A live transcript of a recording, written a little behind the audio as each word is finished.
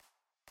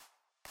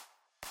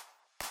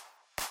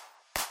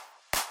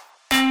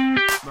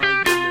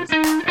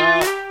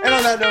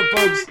that note,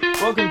 folks,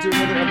 welcome to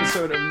another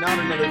episode of Not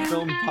Another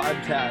Film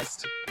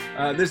Podcast.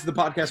 This is the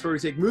podcast where we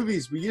take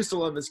movies we used to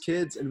love as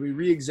kids and we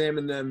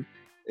re-examine them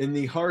in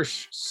the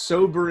harsh,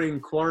 sobering,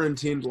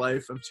 quarantined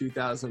life of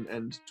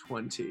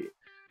 2020.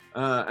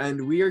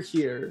 And we are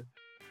here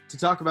to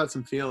talk about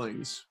some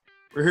feelings.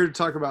 We're here to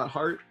talk about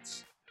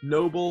hearts,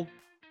 noble,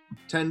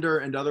 tender,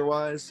 and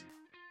otherwise.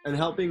 And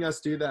helping us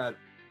do that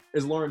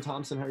is Lauren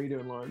Thompson. How are you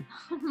doing, Lauren?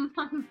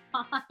 I'm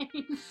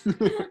fine.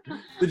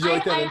 Did you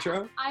like that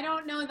intro? I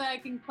don't know that I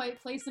can quite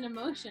place an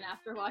emotion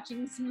after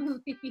watching this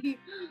movie.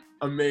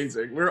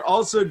 Amazing. We're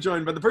also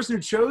joined by the person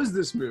who chose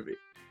this movie,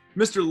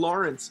 Mr.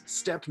 Lawrence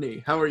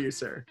Stepney. How are you,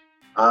 sir?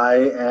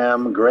 I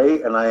am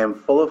great, and I am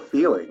full of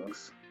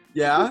feelings.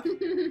 Yeah?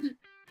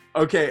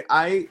 Okay,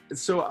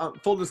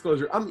 full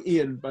disclosure, I'm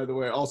Ian, by the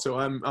way. Also,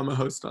 I'm a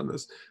host on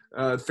this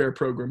fair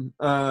program.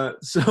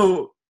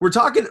 So we're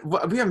talking,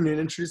 we haven't even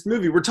introduced the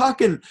movie. We're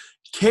talking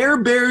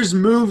Care Bears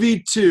Movie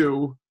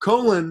 2,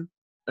 A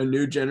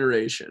New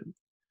Generation.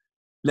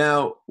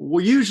 Now,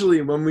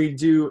 usually when we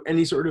do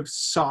any sort of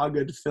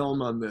saga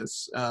film on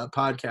this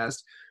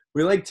podcast,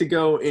 we like to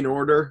go in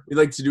order. We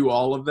like to do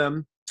all of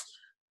them.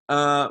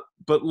 But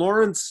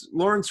Lawrence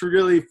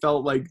really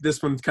felt like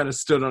this one kind of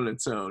stood on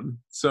its own.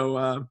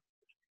 So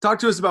talk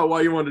to us about why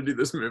you want to do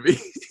this movie.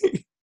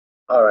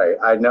 All right,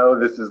 I know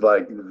this is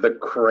like the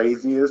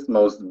craziest,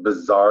 most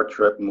bizarre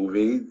trip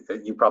movie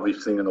that you've probably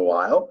seen in a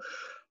while.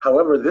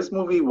 However, this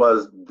movie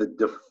was the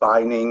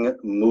defining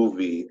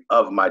movie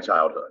of my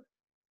childhood.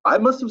 I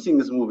must have seen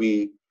this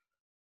movie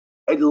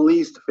at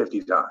least 50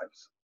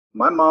 times.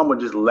 My mom would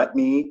just let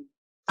me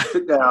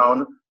sit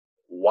down,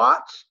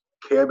 watch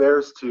Care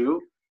Bears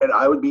 2, and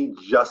I would be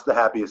just the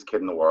happiest kid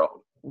in the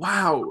world.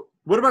 Wow.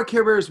 What about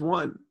Care Bears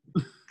 1?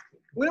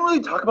 We don't really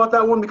talk about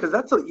that one because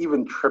that's an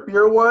even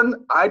trippier one.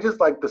 I just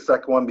like the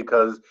second one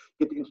because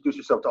you get to introduce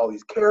yourself to all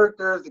these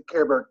characters, the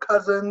Care Bear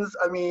cousins.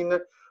 I mean,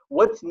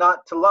 what's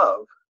not to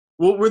love?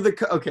 Well,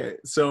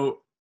 so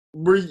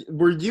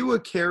were you a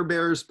Care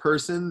Bears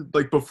person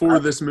like before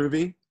this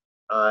movie?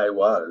 I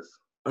was.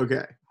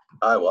 Okay.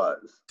 I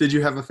was. Did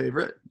you have a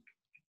favorite?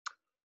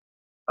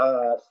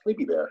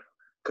 Sleepy Bear,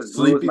 because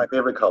blue is my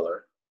favorite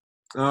color.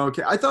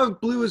 Okay, I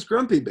thought blue was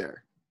Grumpy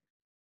Bear.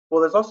 Well,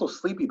 there's also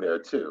Sleepy Bear,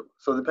 too.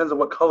 So it depends on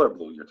what color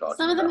blue you're talking about.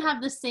 Some of them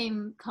have the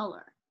same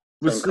color.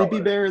 Was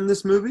Sleepy Bear in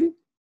this movie?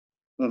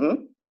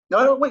 Mm-hmm. No,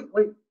 I don't. Wait.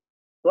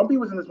 Grumpy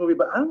was in this movie,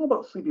 but I don't know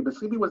about Sleepy, but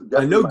Sleepy was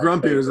definitely I know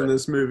Grumpy was in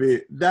this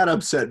movie. That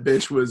upset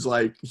bitch was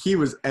like, he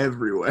was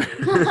everywhere.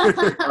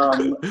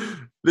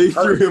 They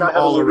threw him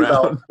all around.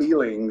 About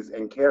feelings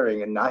and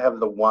caring, and I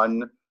have the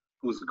one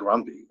who's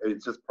grumpy.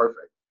 It's just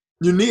perfect.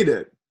 You need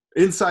it.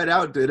 Inside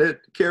Out did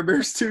it. Care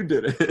Bears 2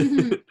 did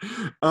it.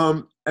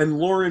 And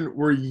Lauren,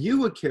 were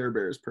you a Care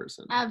Bears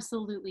person?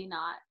 Absolutely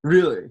not.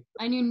 Really?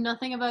 I knew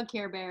nothing about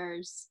Care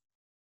Bears.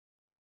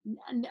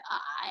 And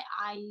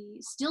I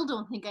still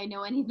don't think I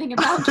know anything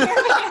about Care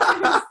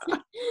Bears.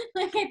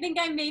 Like, I think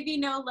I maybe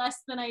know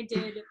less than I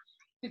did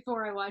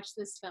before I watched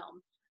this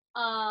film.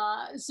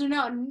 So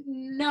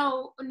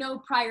no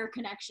prior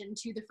connection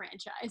to the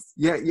franchise.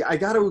 Yeah, I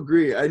got to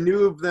agree. I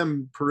knew of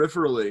them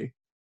peripherally,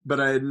 but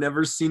I had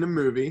never seen a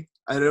movie.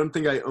 I don't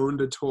think I owned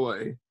a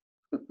toy.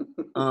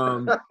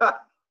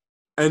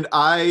 And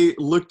I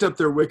looked up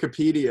their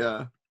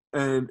Wikipedia,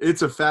 and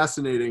it's a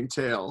fascinating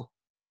tale.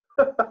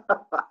 Do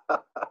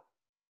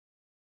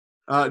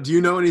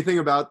you know anything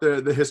about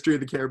the history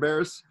of the Care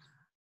Bears?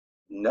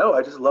 No,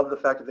 I just love the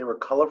fact that they were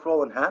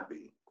colorful and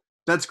happy.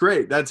 That's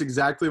great. That's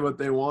exactly what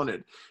they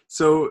wanted.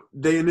 So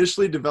they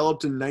initially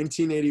developed in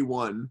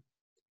 1981,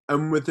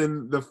 and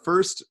within the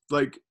first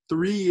 3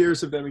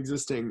 years of them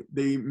existing,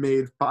 they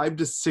made $5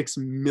 to $6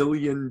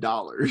 million.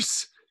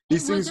 Was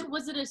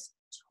it a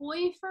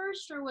toy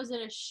first or was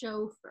it a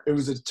show first? It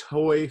was a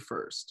toy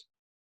first.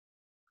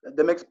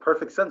 That makes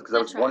perfect sense because I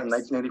was born in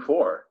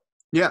 1984.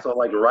 Yeah. So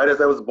right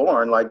as I was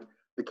born,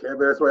 the Care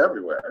Bears were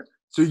everywhere.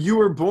 So you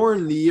were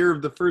born the year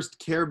of the first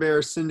Care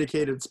Bear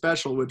syndicated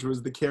special, which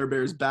was the Care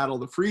Bears Battle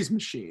the Freeze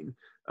Machine,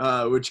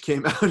 which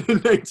came out in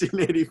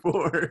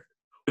 1984.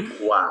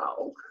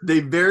 Wow.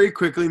 They very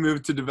quickly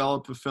moved to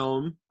develop a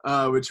film,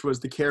 which was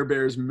the Care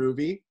Bears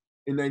movie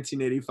in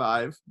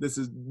 1985. This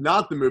is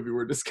not the movie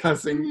we're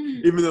discussing,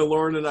 even though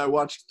Lauren and I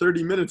watched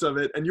 30 minutes of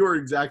it, and you are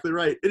exactly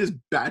right. It is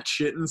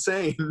batshit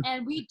insane.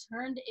 And we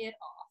turned it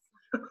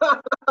off.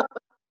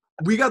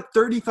 We got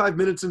 35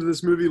 minutes into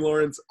this movie,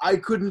 Lawrence. I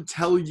couldn't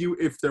tell you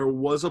if there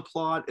was a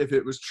plot, if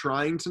it was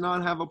trying to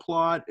not have a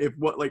plot,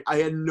 I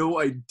had no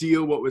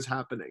idea what was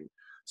happening.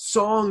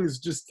 Songs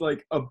just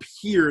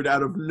appeared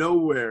out of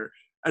nowhere,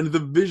 and the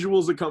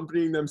visuals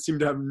accompanying them seemed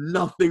to have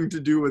nothing to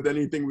do with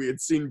anything we had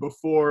seen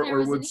before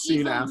or would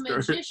seen after.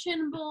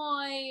 Magician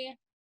boy.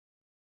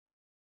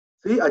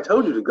 See, I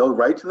told you to go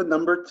right to the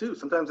number 2.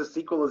 Sometimes the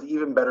sequel is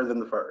even better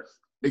than the first.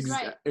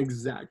 Right.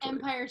 Exactly.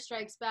 Empire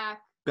Strikes Back.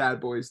 Bad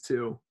Boys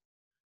 2.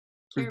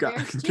 We've got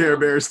Bears Care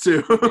Bears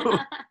 2.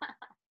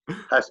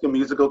 High School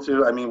Musical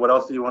 2. I mean, what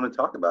else do you want to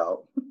talk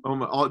about? Oh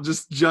my!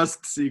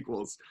 Just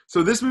sequels.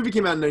 So this movie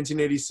came out in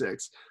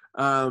 1986,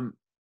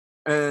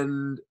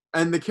 and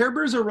And the Care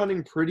Bears are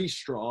running pretty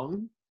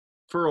strong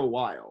for a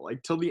while,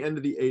 like till the end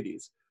of the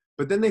 80s.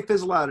 But then they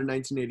fizzle out in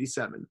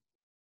 1987.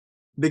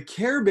 The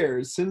Care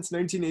Bears, since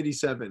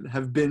 1987,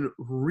 have been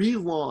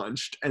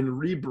relaunched and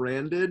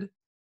rebranded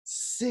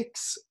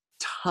 6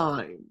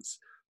 times.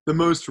 The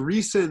most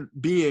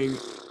recent being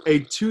a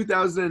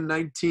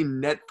 2019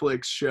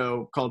 Netflix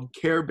show called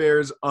Care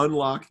Bears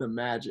Unlock the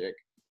Magic,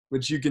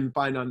 which you can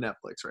find on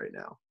Netflix right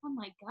now. Oh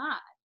my God.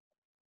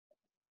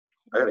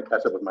 I gotta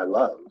catch up with my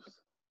loves.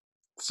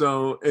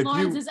 So if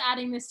Lawrence you, is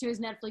adding this to his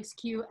Netflix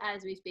queue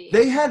as we speak.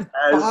 they had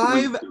As we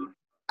 5 speak.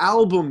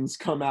 albums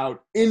come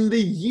out in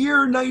the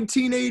year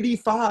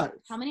 1985.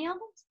 How many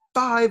albums?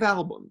 5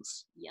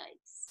 albums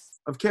Yikes.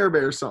 of Care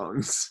Bear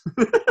songs.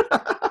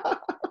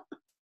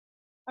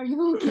 Are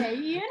you okay,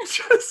 Ian?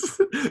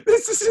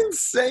 This is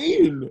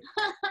insane.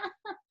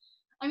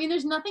 I mean,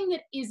 there's nothing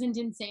that isn't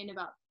insane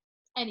about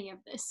any of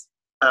this.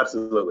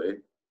 Absolutely.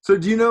 So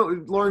do you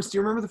know, Lawrence, do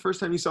you remember the first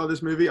time you saw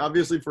this movie?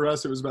 Obviously for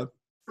us, it was about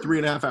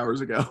 3.5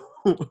 hours ago.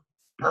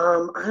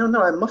 I don't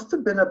know. I must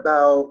have been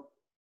about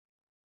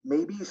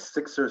maybe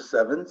 6 or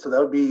 7. So that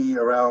would be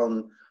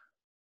around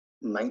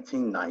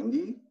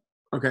 1990.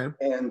 Okay.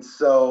 And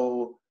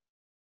so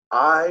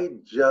I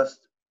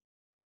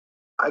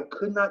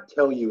could not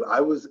tell you, I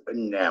was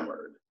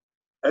enamored.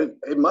 And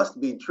it must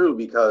be true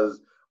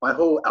because my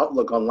whole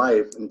outlook on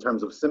life in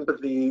terms of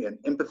sympathy and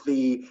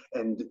empathy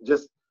and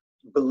just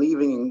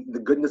believing in the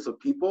goodness of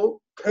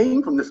people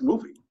came from this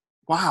movie.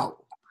 Wow.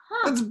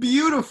 Huh. That's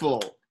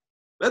beautiful.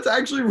 That's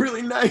actually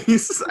really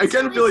nice. I That's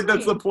kind of really feel like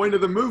that's the sweet. point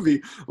of the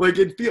movie. Like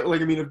I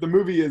mean, if the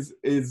movie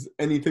is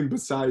anything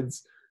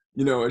besides,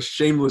 you know, a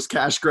shameless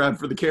cash grab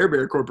for the Care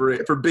Bear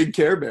Corporation, for Big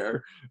Care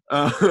Bear,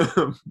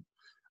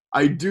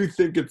 I do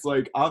think it's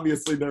like,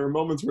 obviously there are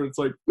moments where it's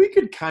like, we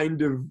could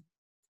kind of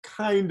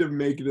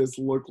make this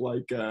look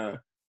like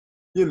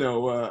you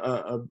know,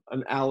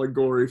 an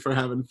allegory for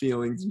having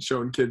feelings and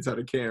showing kids how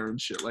to care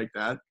and shit like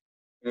that.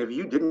 And if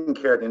you didn't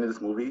care at the end of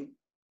this movie,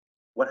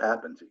 what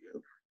happened to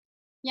you?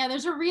 Yeah,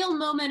 there's a real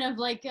moment of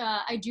like,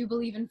 I do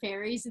believe in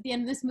fairies at the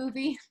end of this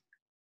movie.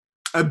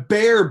 A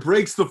bear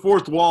breaks the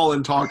fourth wall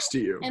and talks to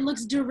you. And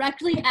looks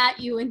directly at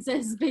you and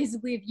says,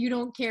 basically, if you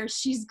don't care,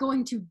 she's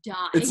going to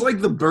die. It's like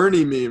the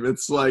Bernie meme.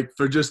 It's like,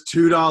 for just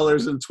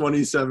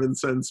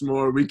 $2.27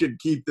 more, we could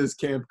keep this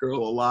camp girl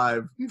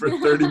alive for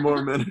 30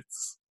 more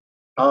minutes.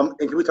 And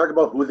can we talk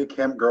about who the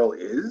camp girl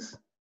is?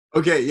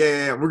 Okay,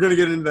 yeah. We're gonna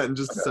get into that in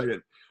just a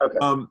second. Okay.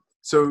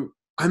 So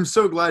I'm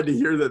so glad to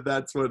hear that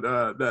that's what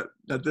that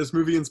this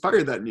movie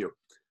inspired that in you.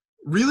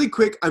 Really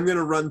quick, I'm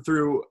gonna run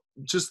through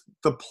just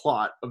the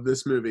plot of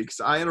this movie because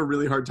I had a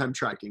really hard time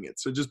tracking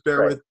it. So just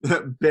bear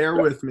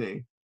with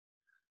me.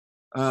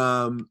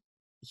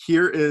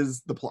 Here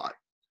is the plot.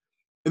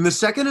 In the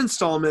second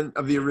installment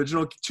of the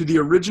original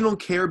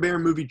Care Bear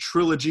movie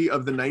trilogy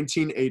of the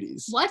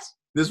 1980s. What?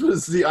 This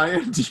was the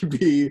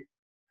IMDb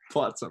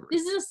plot summary.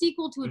 This is a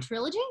sequel to a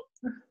trilogy?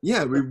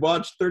 Yeah, we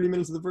watched 30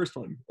 minutes of the first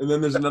one, and then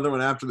there's another one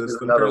after this. There's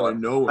That another apparently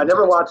one. no one. I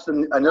never talks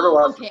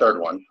watched the third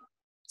okay. one.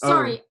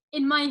 Sorry,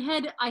 in my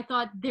head, I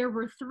thought there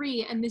were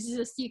 3, and this is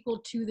a sequel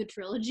to the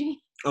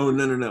trilogy. about. Oh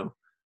no. And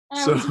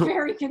I was So,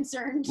 very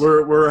concerned.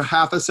 We're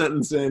half a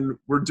sentence in.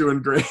 We're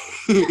doing great.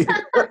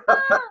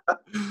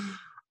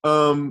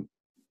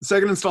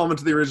 Second installment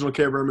to the original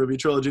Care Bear movie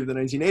trilogy of the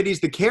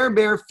 1980s. The Care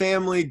Bear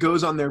family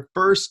goes on their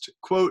first,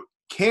 quote,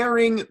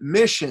 caring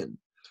mission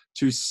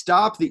to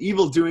stop the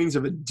evil doings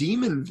of a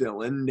demon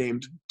villain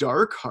named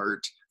Darkheart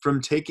from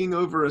taking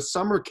over a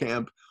summer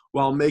camp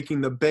while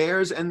making the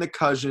bears and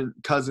the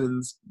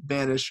cousins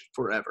vanish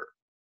forever.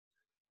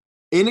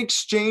 In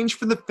exchange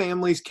for the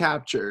family's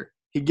capture,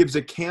 he gives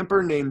a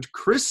camper named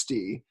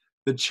Christy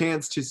the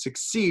chance to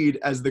succeed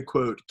as the,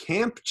 quote,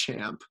 camp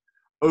champ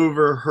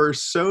over her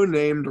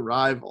so-named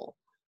rival,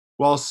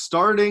 while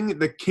starting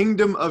the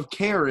Kingdom of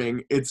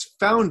Caring, its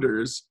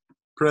founders,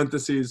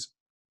 parentheses,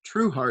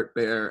 True Heart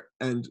Bear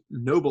and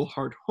Noble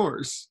Heart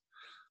Horse,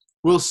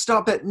 will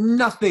stop at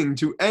nothing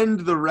to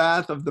end the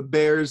wrath of the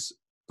bear's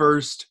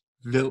first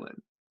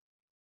villain.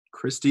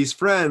 Christie's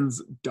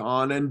friends,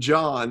 Don and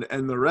John,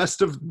 and the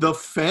rest of the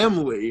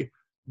family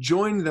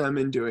join them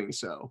in doing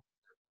so.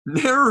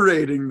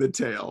 Narrating the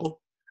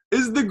tale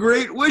is the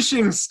Great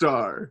Wishing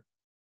Star,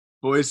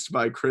 voiced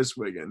by Chris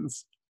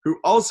Wiggins, who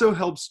also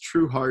helps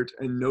True Heart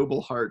and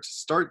Noble Heart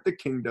start the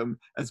kingdom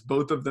as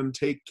both of them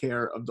take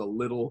care of the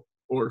little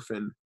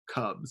orphan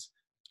cubs.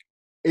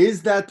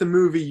 Is that the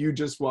movie you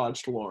just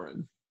watched,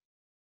 Lauren?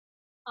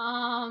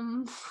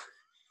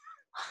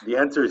 The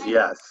answer is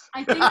yes.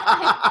 I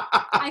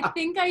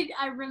think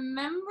I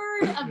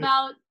remembered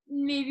about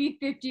maybe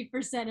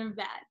 50% of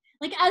that.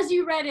 Like, as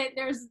you read it,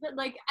 there's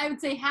like, I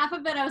would say half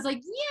of it I was like,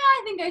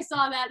 yeah, I think I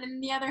saw that,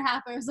 and the other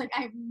half I was like,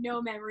 I have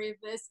no memory of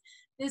this.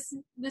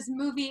 This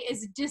movie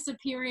is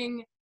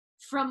disappearing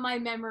from my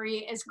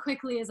memory as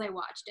quickly as I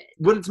watched it.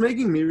 What it's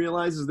making me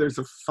realize is there's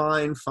a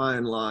fine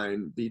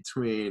line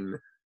between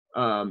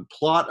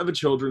plot of a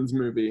children's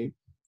movie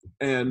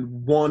and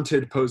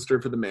wanted poster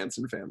for the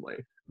Manson family.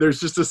 there's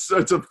just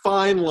it's a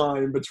fine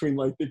line between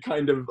like the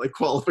kind of like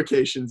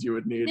qualifications you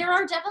would need. There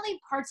are definitely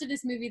parts of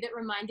this movie that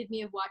reminded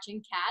me of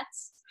watching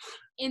Cats,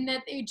 in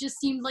that it just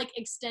seemed like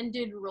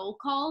extended roll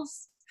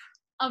calls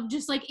of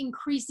just like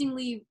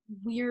increasingly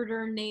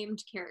weirder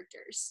named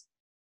characters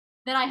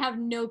that I have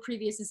no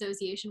previous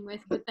association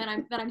with, but that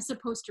I'm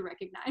supposed to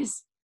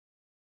recognize.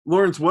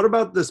 Lawrence, what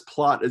about this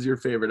plot is your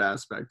favorite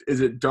aspect?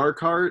 Is it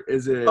Darkheart?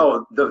 Is it...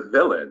 Oh, the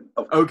villain.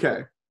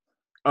 Okay.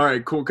 All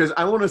right, cool. Because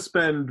I want to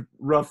spend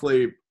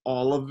roughly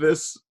all of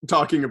this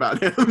talking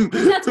about him.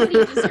 That's what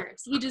he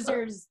deserves. He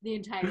deserves the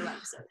entire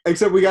episode.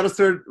 Except we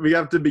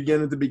have to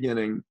begin at the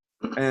beginning.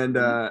 And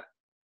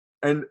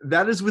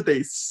that is with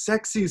a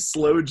sexy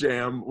slow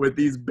jam with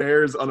these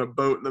bears on a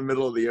boat in the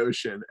middle of the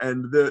ocean.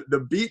 And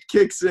the beat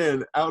kicks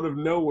in out of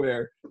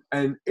nowhere.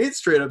 And it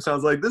straight up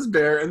sounds like this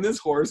bear and this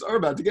horse are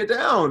about to get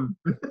down.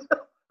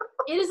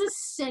 It is a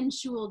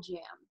sensual jam.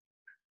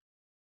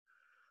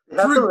 You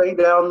have to lay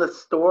down the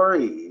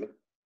story.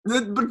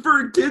 But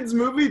for a kid's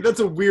movie, it's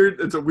a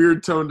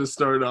weird tone to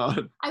start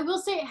on. I will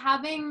say,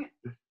 having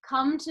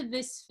come to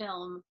this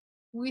film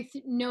with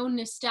no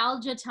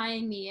nostalgia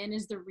tying me in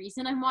is the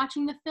reason I'm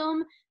watching the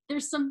film,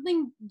 there's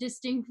something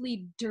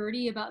distinctly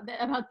dirty about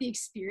the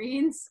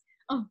experience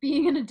of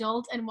being an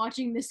adult and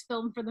watching this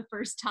film for the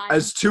first time.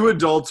 As two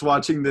adults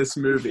watching this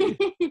movie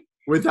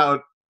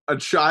without a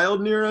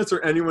child near us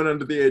or anyone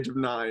under the age of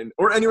 9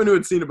 or anyone who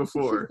had seen it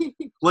before.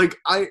 Like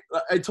I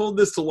told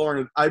this to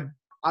Lauren,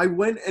 I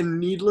went and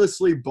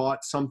needlessly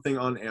bought something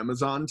on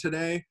Amazon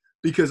today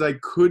because I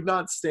could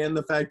not stand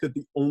the fact that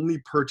the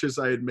only purchase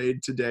I had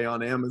made today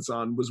on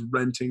Amazon was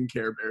renting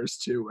Care Bears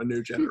 2, A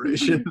New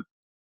Generation.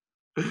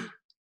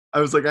 I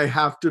was like, I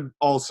have to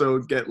also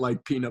get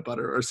like peanut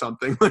butter or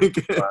something.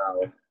 Like,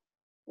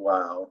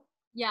 wow.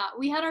 Yeah,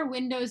 we had our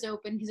windows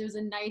open because it was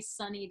a nice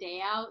sunny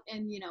day out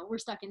and, we're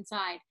stuck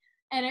inside.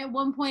 And at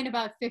one point,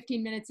 about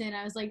 15 minutes in,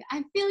 I was like,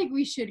 I feel like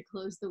we should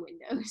close the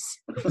windows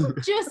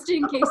just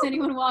in case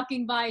anyone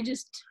walking by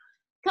just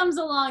comes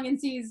along and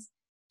sees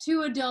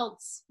 2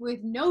 adults with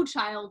no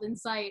child in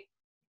sight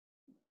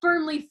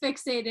firmly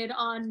fixated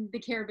on the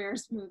Care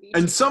Bears movie.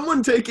 And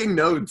someone taking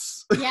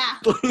notes. Yeah.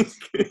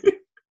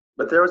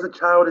 But there was a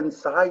child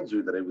inside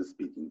you that I was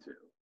speaking to.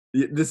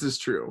 Yeah, this is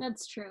true.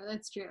 That's true.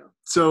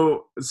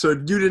 So you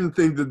didn't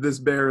think that this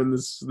bear and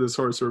this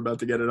horse were about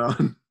to get it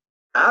on?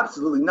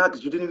 Absolutely not,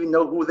 because you didn't even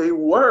know who they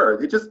were.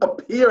 They just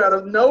appear out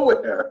of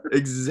nowhere.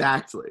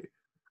 Exactly.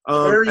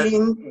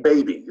 Carrying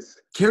babies.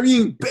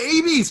 Carrying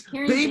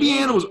baby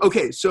animals.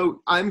 Okay,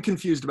 so I'm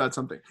confused about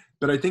something,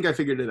 but I think I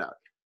figured it out.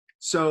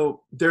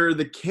 So there are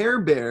the Care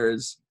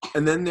Bears,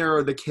 and then there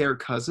are the Care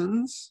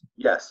Cousins.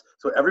 Yes.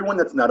 So everyone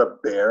that's not a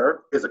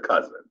bear is a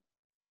cousin.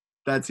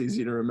 That's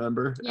easy to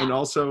remember, yeah. And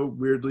also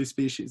weirdly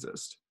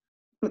speciesist.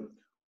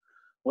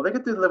 Well, they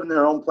get to live in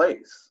their own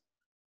place.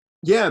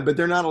 Yeah, but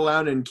they're not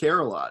allowed in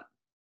Care-a-Lot.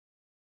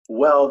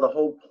 Well, the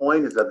whole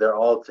point is that they're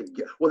all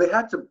together.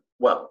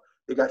 Well,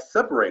 they got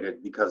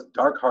separated because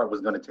Darkheart was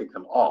going to take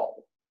them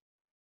all.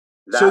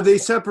 So they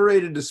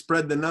separated to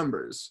spread the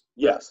numbers.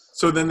 Yes.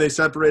 So then they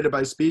separated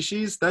by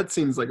species? That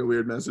seems like a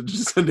weird message to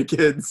send to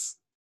kids.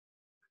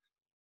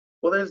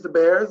 Well, there's the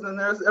bears and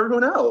there's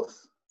everyone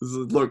else.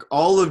 Look,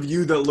 all of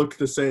you that look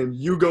the same,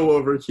 you go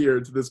over here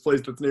to this place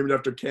that's named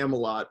after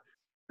Camelot.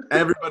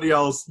 Everybody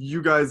else,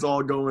 you guys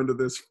all go into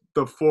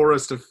the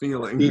Forest of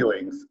Feeling.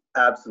 Feelings,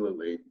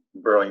 absolutely.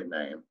 Brilliant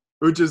name.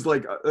 Which is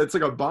like, it's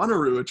like a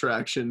Bonnaroo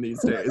attraction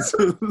these days.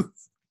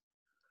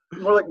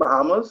 More like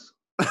Bahamas.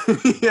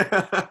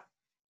 Yeah.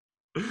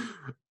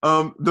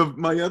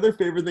 My other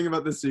favorite thing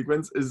about this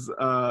sequence is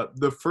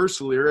the first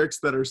lyrics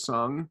that are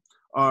sung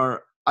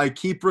are, I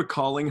keep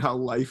recalling how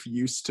life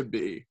used to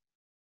be.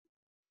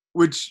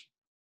 Which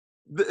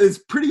is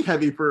pretty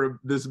heavy for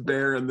this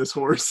bear and this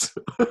horse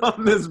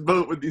on this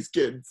boat with these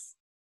kids.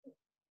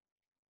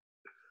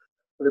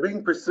 They're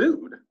being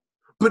pursued.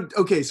 But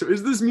okay, so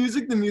is this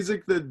music the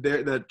music that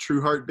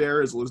Trueheart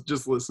Bear is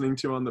just listening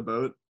to on the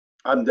boat?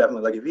 I'm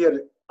definitely, like, if he had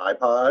an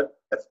iPod,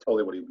 that's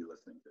totally what he'd be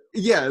listening to.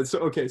 Yeah, so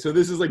okay, so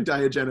this is like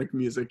diegetic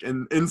music,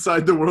 and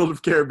inside the world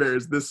of Care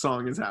Bears, this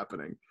song is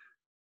happening.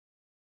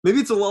 Maybe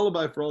it's a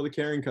lullaby for all the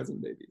caring cousin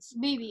babies.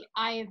 Maybe.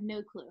 I have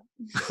no clue.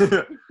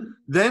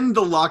 Then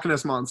the Loch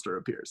Ness Monster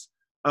appears.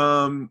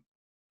 They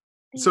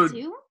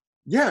do?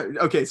 Yeah,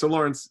 okay, so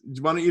Lawrence,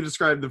 why don't you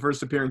describe the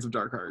first appearance of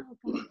Darkheart?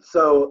 Okay.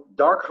 So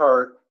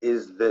Darkheart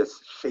is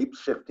this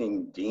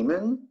shape-shifting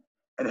demon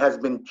and has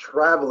been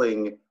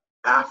traveling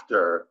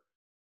after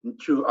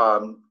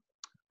Trueheart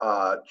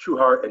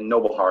and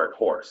Nobleheart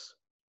horse.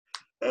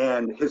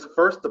 And his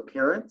first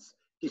appearance,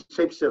 he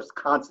shapeshifts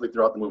constantly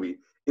throughout the movie,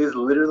 is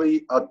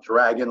literally a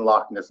dragon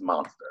Loch Ness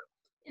monster.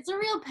 It's a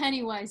real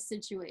Pennywise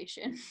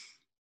situation.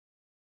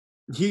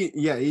 He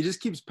just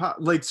keeps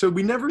so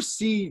we never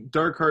see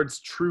Darkheart's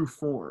true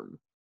form.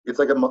 It's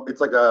like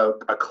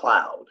a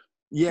cloud.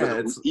 Yeah,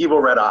 with it's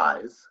evil red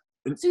eyes.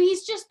 So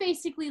he's just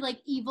basically like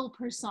evil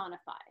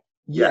personified.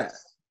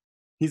 Yes.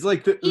 He's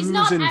like the He's ooze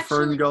not in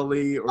actually-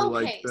 Ferngully, or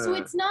Okay, so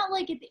it's not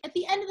like at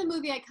the end of the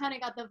movie I kind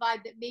of got the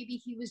vibe that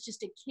maybe he was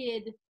just a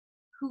kid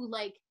who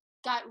like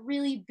got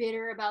really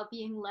bitter about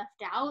being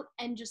left out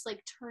and just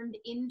like turned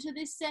into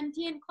this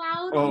sentient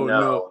cloud. Oh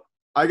no.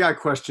 I got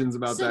questions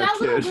about so that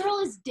kid. little girl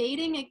is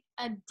dating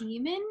a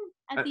demon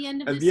at the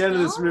end of this At the end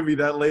film? of this movie,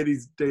 that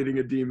lady's dating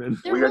a demon.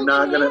 They're We are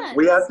not holding gonna. hands.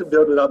 We have to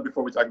build it up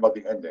before we talk about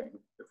the ending.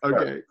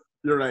 Okay,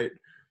 you're right.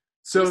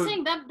 So So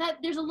saying that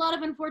there's a lot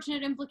of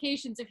unfortunate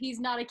implications if he's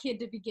not a kid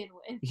to begin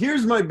with.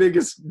 here's my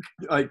biggest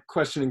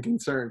question and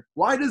concern.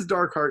 Why does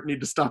Darkheart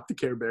need to stop the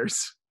Care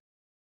Bears?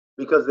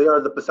 Because they are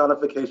the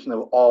personification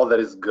of all that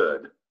is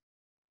good.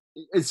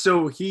 And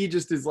so he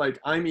just is like,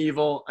 I'm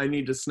evil. I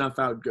need to snuff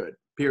out good.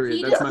 Period.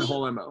 He That's does- my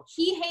whole MO.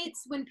 He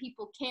hates when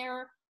people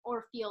care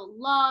or feel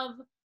love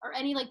or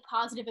any like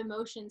positive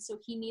emotions, so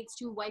he needs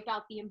to wipe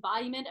out the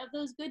embodiment of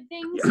those good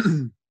things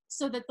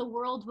so that the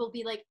world will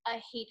be like a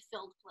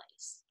hate-filled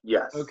place.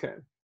 Yes. Okay.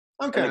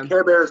 And Okay. the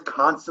Care Bears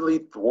constantly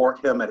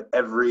thwart him at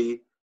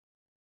every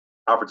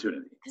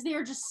opportunity. Because they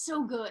are just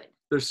so good.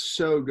 They're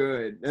so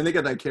good. And they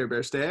got that Care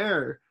Bear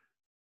stare.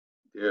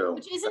 Ew.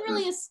 Which isn't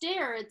really a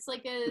stare, it's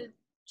like a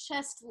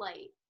chest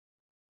light.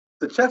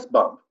 The chest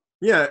bump.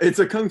 Yeah, it's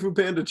a Kung Fu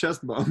Panda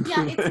chest bump.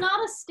 Yeah, it's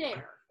not a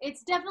stare.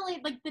 It's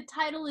definitely like the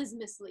title is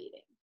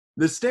misleading.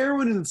 The stare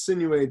would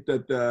insinuate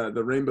that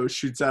the rainbow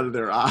shoots out of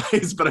their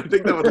eyes, but I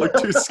think that would look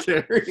too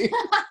scary.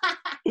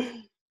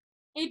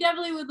 It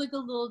definitely would look a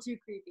little too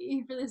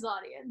creepy for this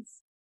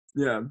audience.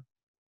 Yeah.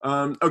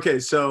 Okay,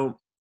 so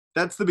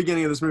that's the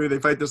beginning of this movie. They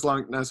fight this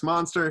Loch Ness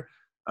monster.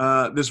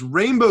 This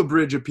rainbow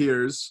bridge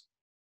appears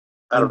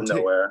Out of And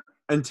nowhere.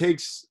 and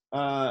takes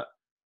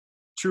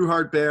True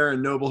Heart Bear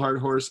and Noble Heart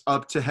Horse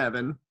up to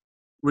heaven,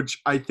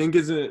 which I think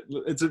is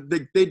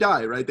they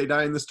die, right? They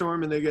die in the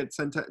storm and they get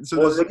sent to, so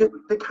Well, this-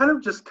 they kind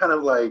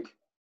of like,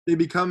 they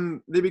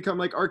become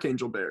like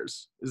archangel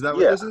bears. Is that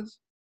what Yeah. this is?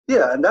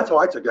 yeah, and that's how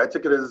I took it. I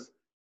took it as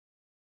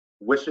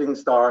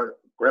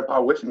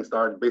Grandpa Wishing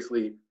Star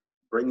basically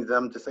brings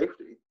them to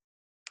safety.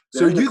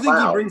 So They're in the you think he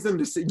clouds. brings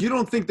them to? You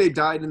don't think they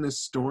died in this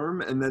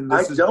storm, and then I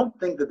this don't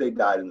think that they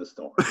died in the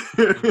storm.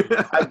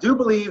 is? I do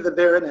believe that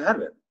they're in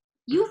heaven.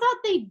 You thought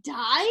they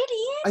died,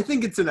 Ian? I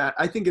think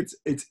it's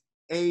it's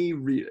a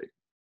reading.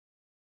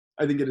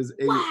 I think it is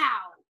a. Wow.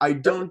 I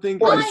don't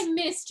think. Well, I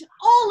missed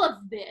all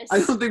of this. I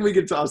don't think we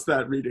can toss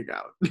that reading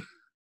out.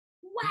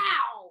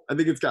 Wow. I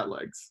think it's got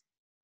legs.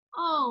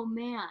 Oh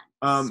man.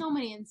 Um, So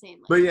many insane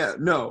legs. But yeah,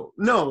 no,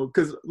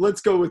 because let's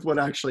go with what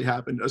actually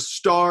happened. A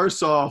star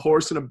saw a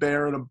horse and a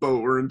bear and a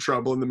boat were in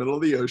trouble in the middle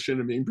of the ocean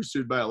and being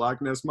pursued by a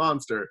Loch Ness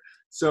monster.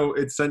 So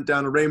it sent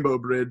down a rainbow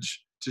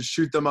bridge to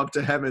shoot them up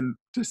to heaven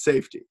to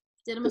safety.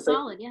 Did him a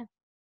solid, yeah.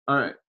 All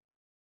right.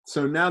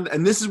 So now,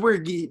 and this is where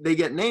they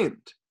get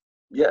named.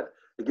 Yeah,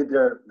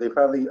 they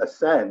finally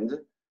ascend to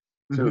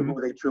Mhm.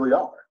 who they truly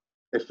are.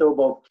 They show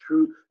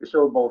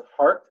both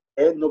heart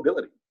and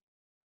nobility.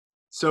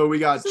 So we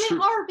got So they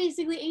are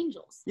basically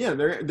angels. yeah,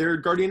 they're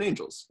guardian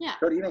angels. Yeah.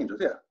 Guardian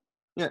angels,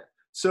 yeah.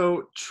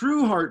 So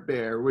True Heart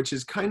Bear, which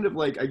is kind of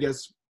like, I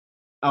guess,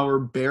 our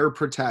bear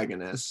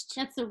protagonist.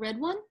 That's the red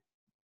one?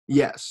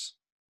 Yes.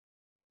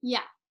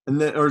 Yeah. And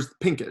then, or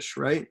pinkish,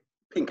 right?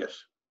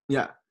 Pinkish.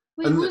 Yeah.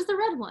 Wait, And who's the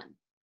red one?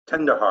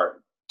 Tender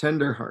heart.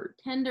 Tender Heart.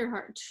 Tender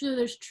heart. So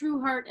there's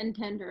true heart and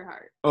tender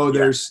heart. Oh,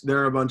 Yeah. there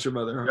are a bunch of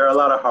other There are hearts. a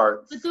lot of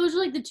hearts. But those are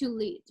like the two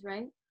leads,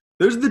 right?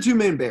 Those are the two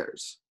main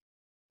bears.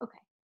 Okay.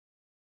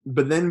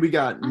 But then we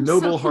got I'm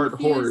Noble so Heart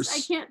confused.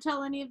 Horse. I can't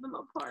tell any of them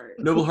apart.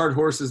 Noble Heart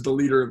Horse is the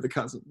leader of the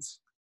cousins.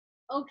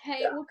 Okay,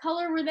 Yeah. what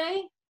color were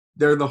they?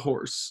 They're the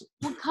horse.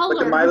 What Like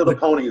color? the My Little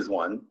Ponies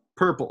one.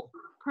 Purple.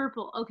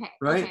 Purple. Okay.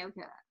 Right?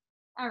 Okay.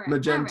 All right.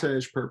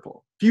 Magenta-ish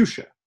purple.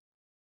 Fuchsia.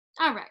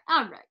 All right.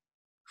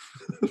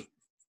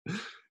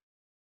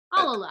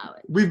 I'll allow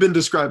it. We've been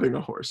describing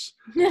a horse.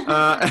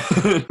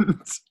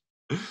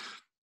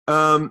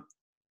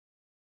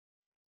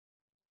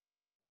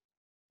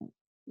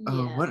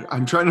 And, what?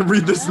 I'm trying to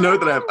read this note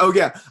that I have. Oh,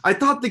 yeah. I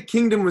thought the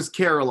kingdom was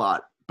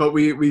Care-a-Lot, but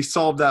we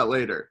solved that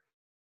later.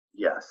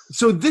 Yes.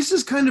 So this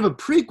is kind of a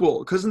prequel,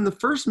 because in the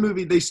first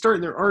movie, they start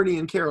and they're already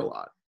in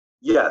Care-a-Lot.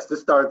 Yes,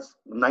 this starts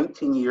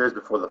 19 years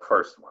before the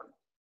first one.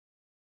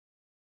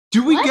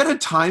 Do we What? get a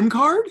time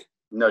card?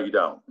 No, you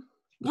don't.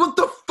 What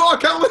the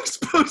fuck? How am I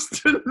supposed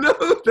to know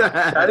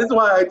that? That is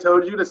why I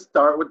told you to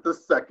start with the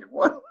second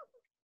one.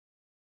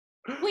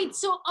 Wait,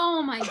 so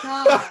oh my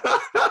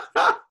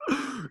god.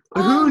 Who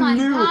Oh my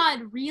knew?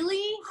 god,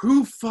 really?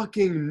 Who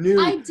fucking knew?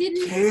 I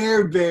didn't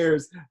Care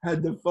Bears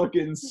had the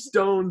fucking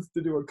stones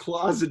to do a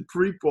closet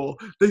prequel.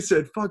 They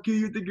said, fuck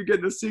you think you're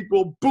getting a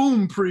sequel?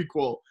 Boom,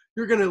 prequel.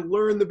 You're gonna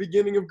learn the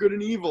beginning of good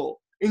and evil.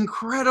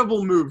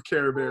 Incredible move,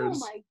 Care Bears.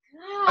 Oh my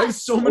I god. have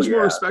so much more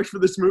yeah. respect for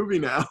this movie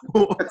now.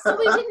 So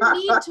we didn't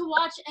need to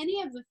watch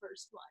any of the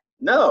first one.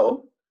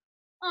 No.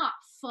 Oh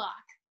fuck.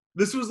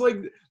 This is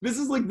like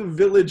the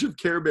village of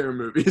Care Bear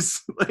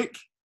movies. Like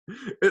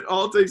it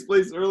all takes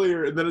place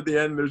earlier, and then at the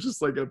end there's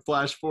just like a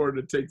flash forward.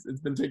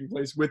 It's been taking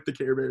place with the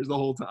Care Bears the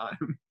whole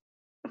time.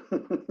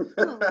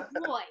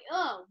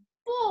 Oh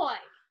boy.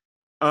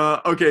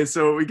 Okay,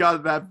 so we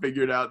got that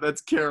figured out.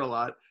 That's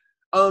Care-a-Lot.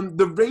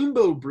 The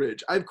Rainbow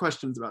Bridge. I have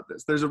questions about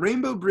this. There's a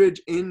Rainbow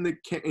Bridge in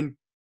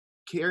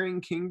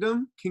Caring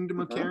Kingdom, Kingdom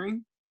of Mhm.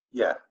 Caring.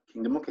 Yeah,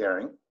 Kingdom of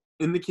Caring.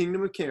 In the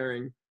Kingdom of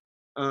Caring,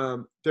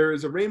 there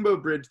is a rainbow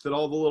bridge that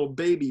all the little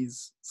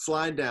babies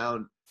slide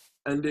down,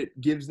 and it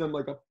gives them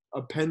like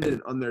a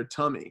pendant on their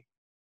tummy.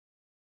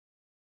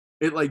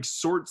 It like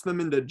sorts them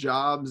into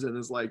jobs and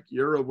is like,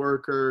 you're a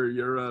worker,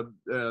 you're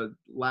a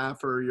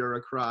laugher, you're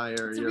a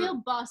crier. It's a real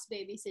boss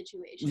baby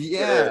situation.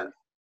 Yeah. It is.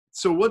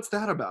 So what's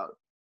that about?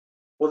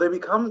 Well, they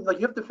become like,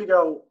 you have to figure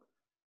out,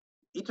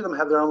 each of them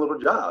have their own little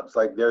jobs.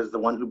 Like there's the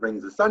one who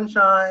brings the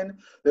sunshine,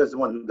 there's the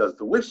one who does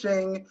the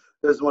wishing,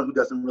 there's the one who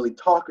doesn't really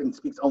talk and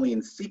speaks only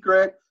in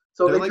secret.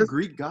 So They're they like just,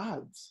 Greek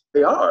gods.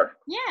 they are.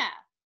 Yeah.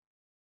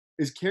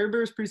 Is Care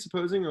Bears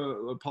presupposing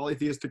a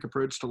polytheistic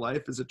approach to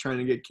life? Is it trying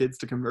to get kids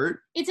to convert?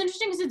 It's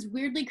interesting because it's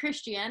weirdly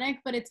Christianic,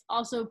 but it's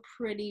also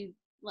pretty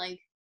like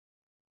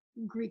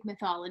Greek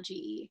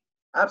mythology.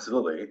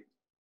 Absolutely.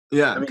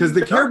 Yeah, I mean, because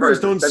the the Care Dark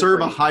Bears Lord is don't serve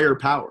a essentially- higher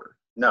power.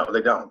 No,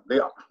 they don't.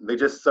 They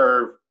just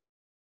serve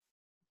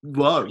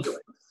Love. feelings.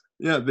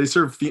 Yeah, they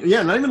serve.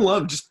 Not even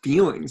love, just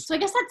feelings. So I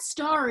guess that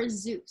star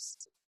is Zeus.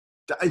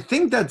 I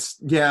think that's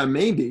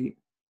maybe.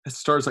 A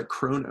star's like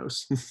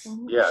Kronos.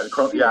 Yeah,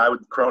 I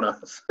would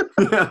Kronos.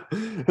 Yeah,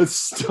 a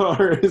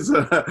star is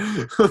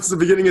it's the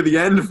beginning of the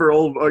end for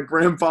old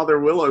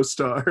grandfather Willow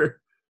Star.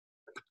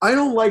 I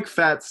don't like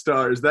fat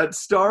stars. That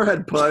star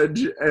had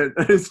pudge and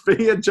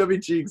he had chubby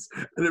cheeks,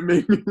 and it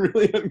made me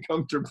really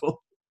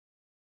uncomfortable.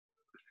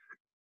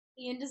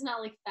 Ian does not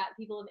like fat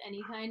people of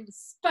any kind,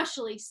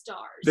 especially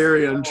stars.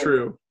 Very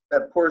untrue.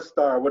 That poor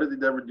star. What did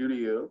it ever do to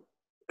you?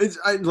 It's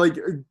like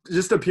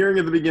just appearing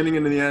at the beginning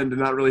and in the end,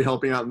 and not really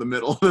helping out in the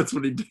middle. That's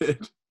what he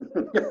did.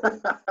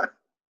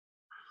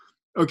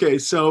 Okay,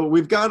 so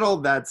we've got all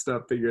that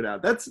stuff figured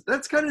out. That's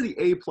kind of the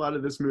A plot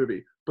of this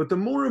movie. But the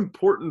more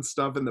important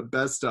stuff and the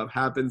best stuff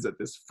happens at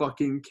this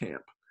fucking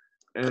camp.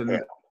 And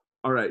Camp.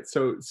 all right,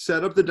 so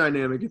set up the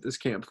dynamic at this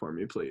camp for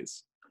me,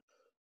 please.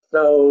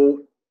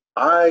 So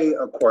I,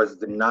 of course,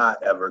 did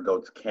not ever go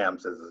to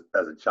camps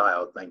as a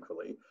child,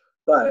 thankfully.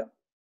 But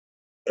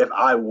if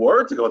I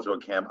were to go to a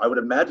camp, I would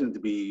imagine it to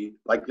be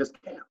like this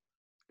camp.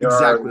 There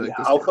Exactly are the like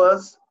this camp.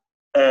 alphas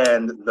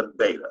and the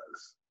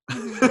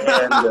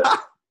betas. And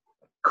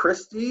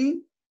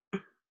Christy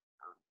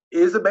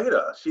is a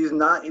beta. She's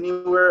not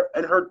anywhere,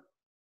 and her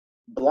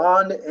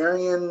blonde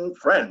Aryan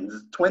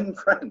friends, twin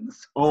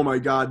friends. Oh my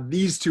god,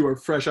 these two are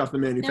fresh off the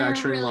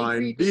manufacturing really line.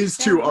 creepy. These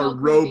They're two are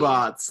real creepy.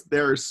 robots.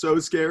 They're so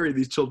scary,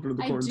 these children of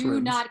the I corn do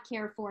twins. not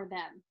care for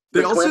them.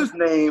 They The also twins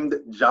named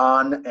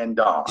John and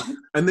Dawn.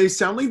 and they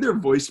sound like they're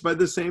voiced by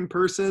the same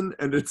person,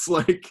 and it's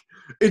like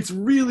it's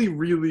really,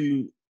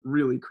 really,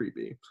 really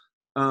creepy.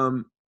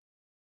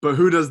 But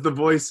who does the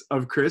voice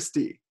of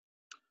Christy?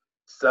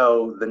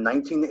 So the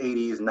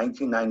 1980s,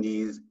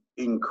 1990s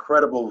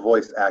incredible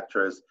voice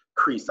actress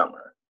Cree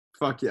Summer.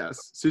 Fuck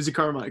yes, Susie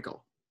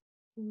Carmichael.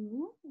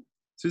 Ooh.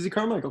 Susie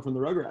Carmichael from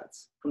the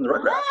Rugrats. From the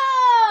Rugrats.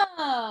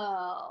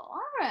 Oh, all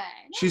right.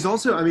 She's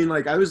also, I mean,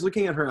 like I was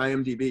looking at her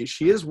IMDb.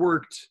 She has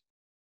worked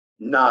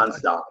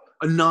Non-stop.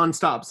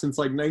 nonstop since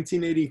like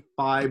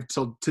 1985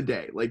 till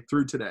today, like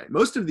through today.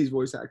 Most of these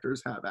voice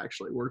actors have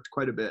actually worked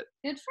quite a bit.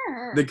 Good for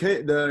her.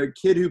 The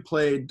kid who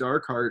played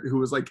Darkheart, who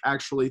was like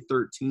actually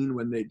 13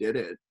 when they did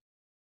it,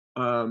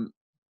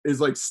 is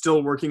like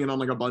still working on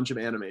like a bunch of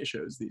anime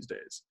shows these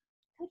days.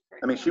 Good for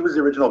I mean, him. she was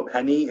the original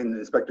Penny in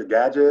Inspector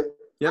Gadget.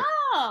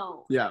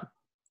 Oh. Yeah.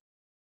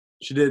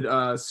 She did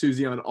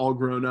Susie on All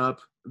Grown Up,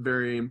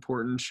 very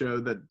important show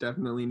that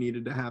definitely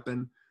needed to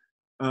happen.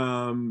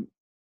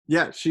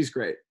 Yeah, she's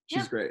great.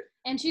 She's Yeah. great.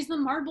 And she's the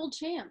marble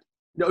champ.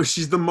 No,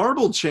 she's the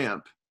marble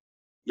champ.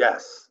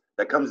 Yes,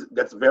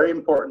 that's very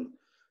important.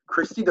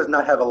 Christy does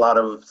not have a lot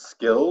of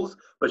skills,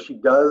 but she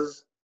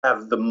does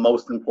have the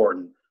most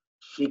important.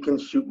 She can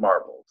shoot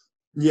marbles.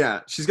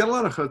 Yeah, she's got a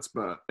lot of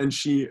chutzpah, and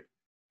she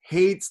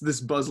hates this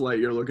Buzz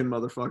Lightyear looking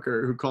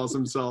motherfucker who calls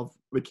himself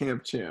the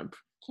camp champ.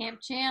 Camp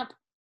champ.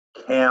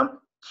 Camp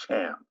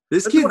champ.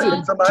 This Don't you kid's wanna a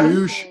hit somebody?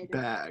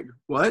 douchebag.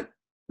 What?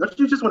 Don't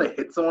you just want to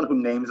hit someone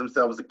who names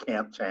themselves a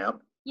camp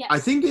champ? Yes. I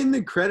think in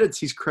the credits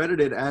he's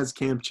credited as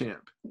camp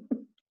champ.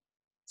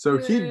 So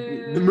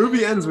the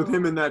movie ends with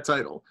him in that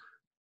title.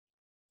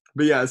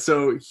 But yeah,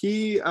 so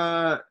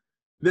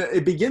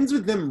it begins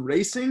with them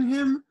racing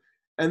him,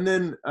 and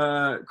then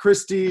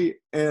Christy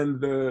and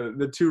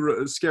the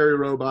two scary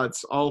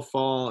robots all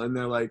fall, and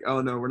they're like,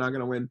 "Oh no, we're not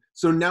gonna win."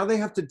 So now they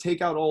have to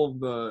take out all of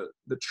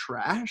the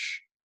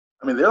trash.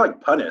 I mean, they're like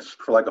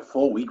punished for like a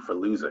full week for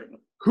losing.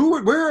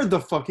 Where are the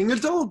fucking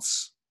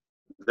adults?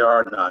 There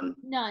are none.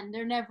 None.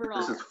 There never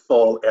This are. is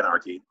full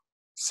anarchy.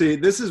 See,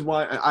 this is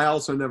why I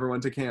also never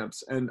went to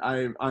camps, and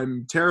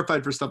I'm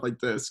terrified for stuff like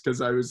this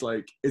because I was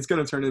like, it's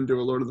gonna turn into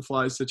a Lord of the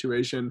Flies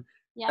situation.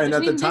 Yeah, And at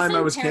the between this time I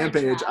and was Parent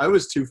camp age, Trap. I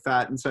was too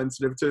fat and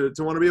sensitive to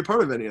want to be a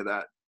part of any of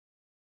that.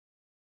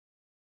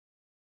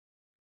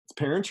 It's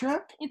Parent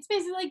Trap? It's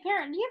basically like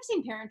Parent. You ever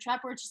seen Parent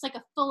Trap where it's just like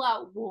a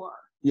full-out war?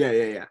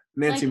 Yeah.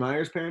 Nancy Like-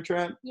 Meyer's Parent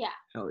Trap? Yeah.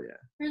 Hell yeah.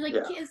 There's like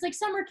Yeah. it's like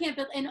summer camp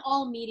in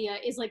all media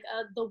is like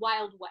the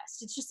Wild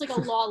West. It's just like a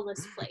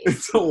lawless place.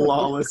 It's a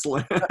lawless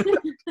land.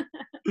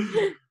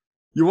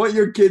 You want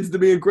your kids to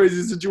be in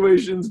crazy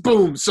situations?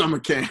 Boom, summer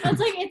camp.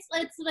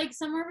 It's like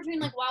somewhere between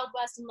like Wild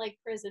West and like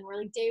prison, where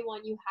like day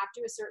one you have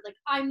to assert like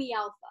I'm the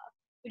alpha.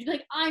 Would you be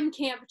like I'm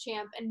camp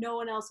champ and no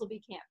one else will be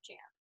camp champ?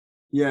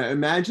 Yeah,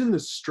 imagine the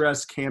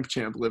stress camp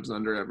champ lives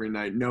under every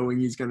night, knowing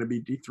he's going to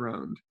be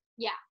dethroned.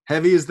 Yeah.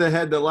 Heavy is the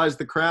head that lies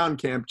the crown,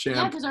 camp champ.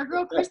 Yeah, because our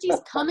girl Christy's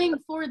coming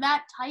for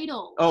that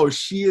title. Oh,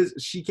 she is.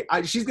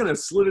 She's gonna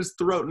slit his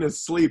throat in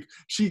his sleep.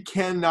 She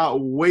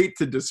cannot wait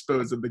to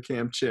dispose of the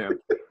camp champ.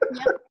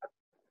 Yep.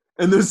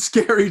 And the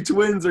scary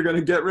twins are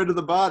gonna get rid of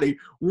the body.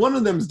 One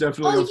of them's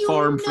definitely a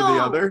farm for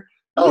the other.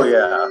 Oh you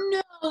yeah.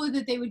 know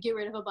that they would get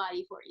rid of a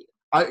body for you.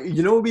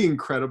 You know, it would be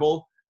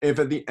incredible if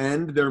at the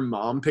end their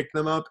mom picked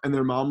them up and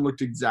their mom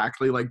looked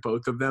exactly like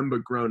both of them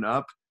but grown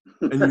up,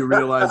 and you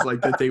realize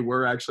like that they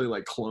were actually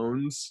like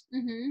clones.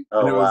 Mm-hmm. Oh,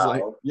 And it was wow.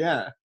 like,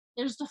 yeah,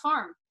 There's the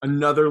farm.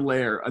 another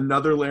lair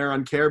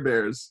on Care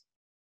Bears.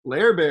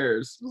 Lair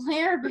Bears.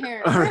 Lair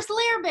Bear. Where's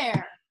Lair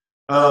Bear?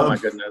 Oh my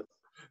goodness.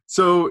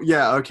 So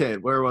yeah, okay.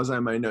 Where was I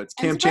in my notes?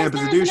 I'm Camp Champ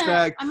is a surprised there isn't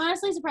douchebag. I'm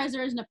honestly surprised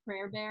there isn't a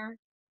prayer bear.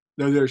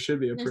 No, there should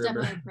be a There's prayer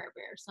definitely bear. a prayer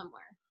bear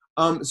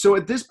somewhere. So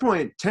at this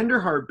point, True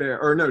Heart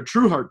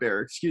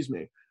Bear, excuse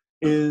me,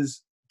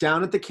 is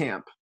down at the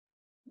camp.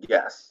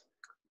 Yes,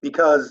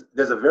 because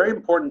there's a very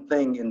important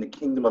thing in the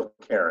kingdom of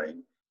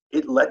caring.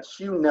 It lets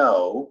you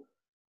know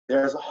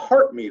there's a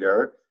heart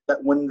meter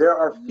that when there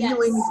are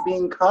feelings Yes.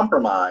 being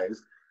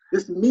compromised,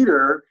 this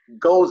meter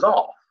goes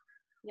off.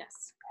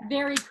 Yes.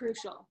 Very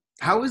crucial.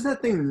 How is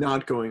that thing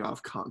not going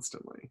off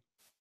constantly?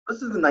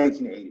 This is the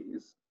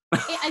 1980s.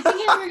 I think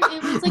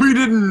it was like We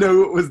didn't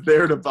know it was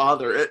there to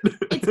bother it.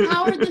 it's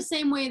powered the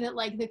same way that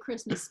like the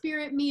Christmas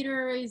spirit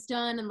meter is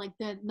done and like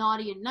the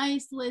naughty and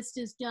nice list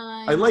is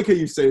done. I like how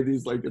you say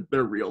these like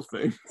they're real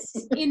things.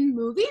 In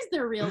movies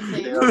they're real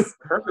They're things.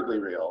 perfectly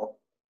real.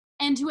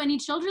 And to any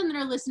children that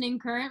are listening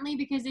currently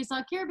because they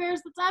saw Care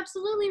Bears, that's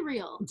absolutely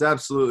real. It's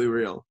absolutely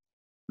real.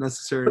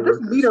 Necessary But this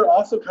workers. meter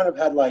also kind of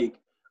had like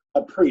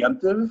a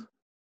preemptive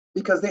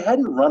because they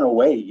hadn't run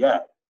away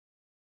yet.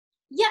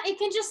 Yeah, it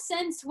can just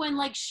sense when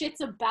like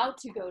shit's about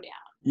to go down.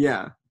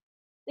 Yeah.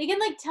 They can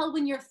like tell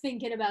when you're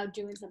thinking about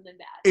doing something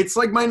bad. It's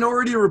like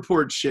Minority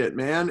Report shit,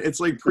 man. It's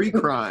like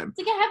pre-crime.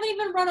 It's like I haven't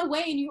even run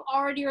away and you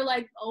already are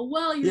like, oh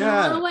well, you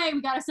Yeah. didn't run away.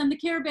 We gotta send the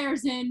Care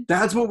Bears in.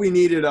 That's what we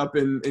needed up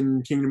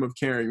in Kingdom of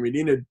Caring. We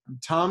needed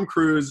Tom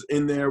Cruise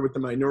in there with the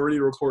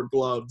Minority Report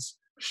gloves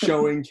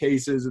showing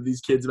cases of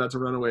these kids about to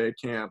run away at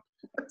camp.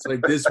 It's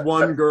like this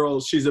one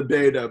girl, she's a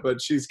beta,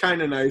 but she's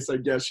kind of nice, I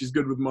guess. She's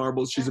good with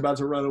marbles. She's about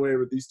to run away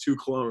with these two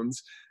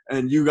clones,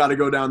 and you got to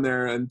go down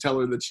there and tell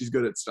her that she's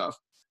good at stuff.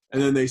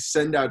 And then they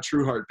send out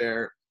True Heart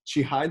there.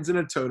 She hides in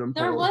a totem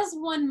pole. There was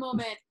one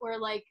moment where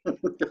like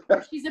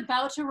she's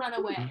about to run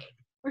away,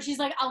 where she's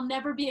like, I'll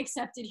never be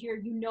accepted here.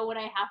 You know what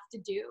I have to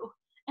do.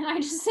 And I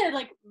just said,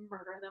 like,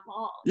 murder them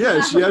all.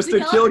 Yeah, she has to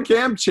kill everyone.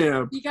 Camp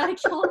Champ. You gotta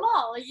kill them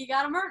all. Like, you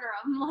gotta murder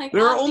them. Like,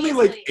 There are only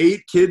like obviously.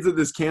 8 kids at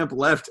this camp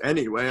left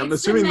anyway. I'm It's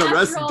assuming the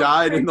rest natural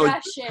died in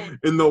progression.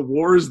 the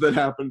wars that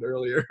happened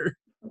earlier.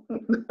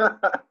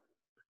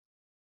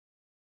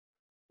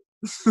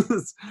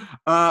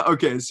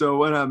 Okay, so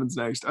what happens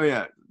next? Oh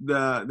yeah,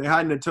 they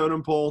hide in a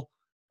totem pole.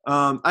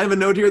 I have a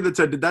note here that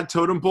said, "Did that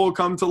totem pole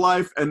come to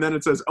life?" And then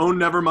it says, "Oh,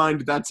 never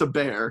mind, that's a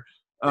bear."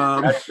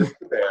 That's just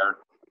a bear.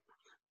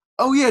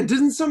 Oh yeah,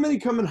 didn't somebody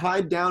come and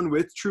hide down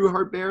with True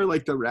Heart Bear,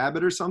 like the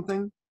rabbit or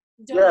something?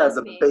 Don't Yeah, ask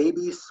the me.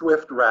 baby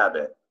swift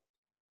rabbit.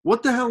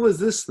 What the hell is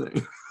this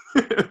thing?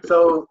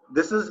 So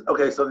this is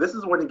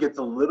when it gets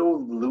a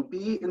little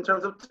loopy in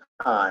terms of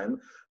time.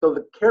 So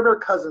the Care Bear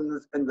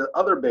cousins and the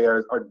other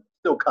bears are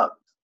still cubs.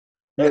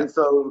 Yeah. And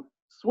so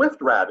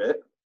Swift Rabbit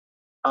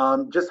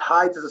just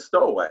hides as a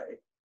stowaway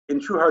in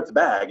True Heart's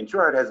bag. And True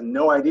Heart has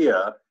no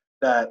idea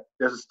that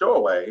there's a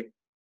stowaway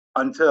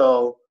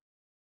until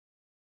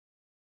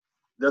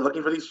they're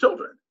looking for these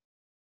children.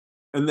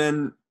 And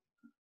then,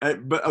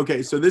 but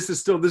okay, so this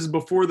is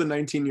before the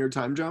 19-year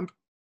time jump.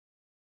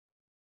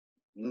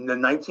 The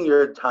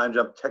 19-year time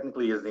jump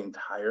technically is the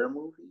entire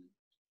movie.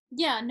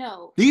 Yeah,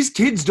 no. These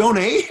kids don't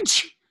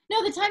age.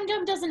 No, the time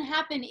jump doesn't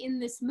happen in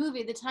this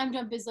movie. The time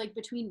jump is like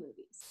between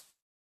movies.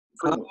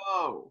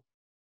 Oh.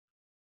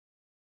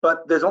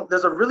 But there's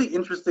a really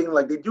interesting,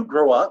 like, they do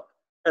grow up,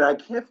 and I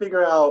can't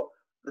figure out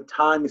the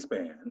time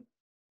span.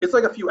 It's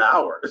like a few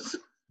hours.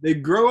 They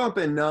grow up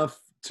enough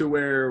to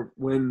where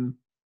when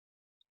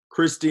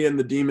Christy and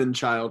the demon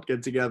child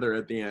get together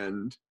at the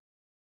end,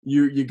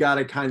 you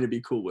gotta kind of be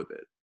cool with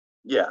it.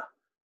 Yeah,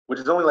 which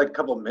is only like a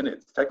couple of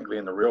minutes, technically,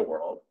 in the real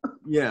world.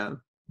 Yeah,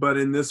 but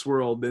in this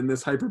world, in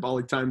this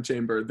hyperbolic time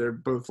chamber, they're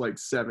both like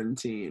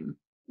 17,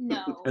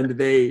 No. and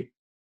they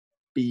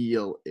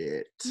feel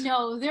it.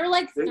 No, they're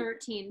like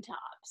 13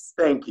 tops.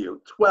 Thank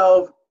you.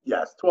 12,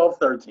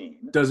 13.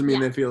 Doesn't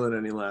mean Yeah. they feel it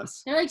any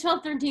less. They're like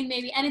 12, 13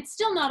 maybe. And it's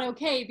still not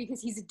okay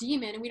because he's a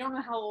demon and we don't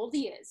know how old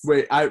he is.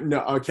 Wait,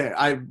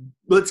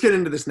 let's get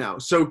into this now.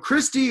 So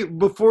Christy,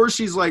 before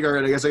she's like, all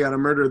right, I guess I gotta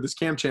murder this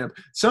camp champ,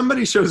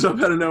 somebody shows up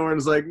out of nowhere and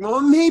is like,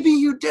 well, maybe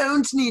you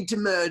don't need to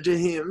murder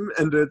him.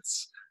 And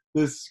it's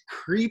this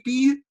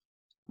creepy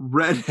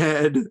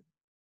redhead,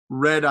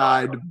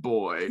 red-eyed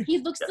boy. He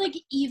looks like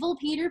evil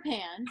Peter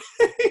Pan.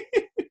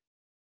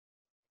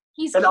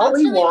 He's And all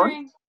he constantly wants-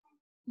 wearing.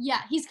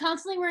 Yeah, he's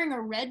constantly wearing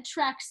a red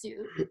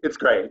tracksuit. It's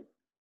great.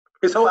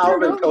 His whole For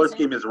outfit no color reason.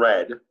 scheme is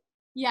red.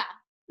 Yeah.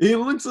 He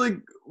looks like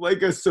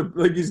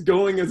he's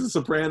going as a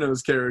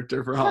Sopranos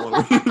character for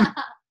Halloween.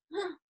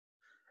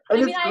 And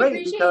I mean, it's I great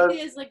appreciate because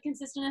his like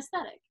consistent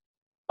aesthetic.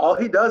 all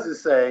he does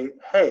is say,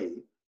 "Hey,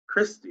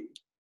 Christy,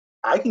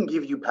 I can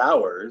give you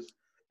powers,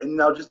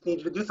 and I'll just need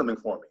you to do something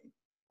for me."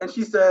 And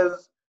she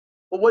says,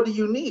 "Well, what do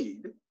you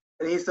need?"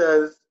 And he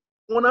says,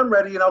 "When I'm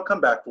ready and I'll come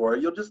back for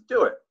it, you'll just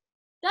do it."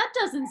 That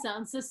doesn't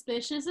sound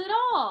suspicious at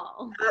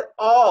all. At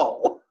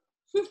all.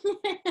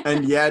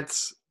 And yet,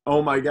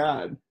 oh my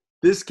God,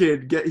 this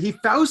kid he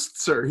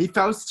fausts her. He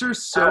fausts her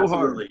so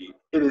hard. Absolutely.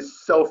 It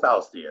is so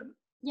Faustian.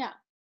 Yeah.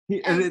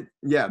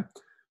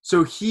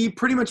 So he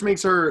pretty much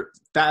makes her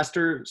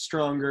faster,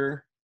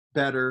 stronger,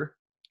 better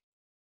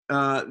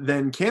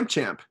than Camp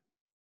Champ,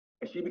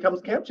 And she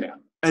becomes camp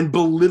champ. and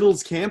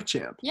belittles Camp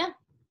Champ. Yeah.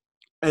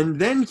 And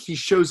then he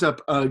shows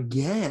up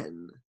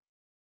again,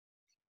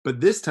 but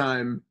this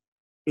time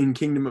in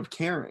Kingdom of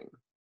Caring,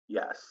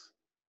 Yes.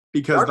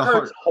 because the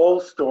heart. Darkheart's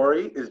whole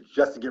story is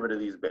just to get rid of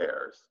these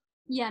bears.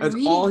 Yeah. That's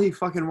he all he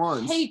fucking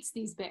wants. hates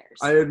these bears.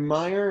 I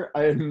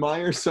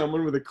admire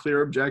someone with a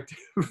clear objective.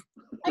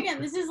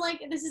 Again, this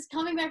is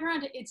coming back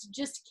around to it's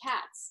just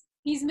cats.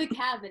 He's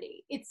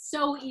McCavity. It's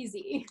so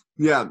easy.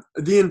 Yeah,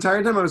 the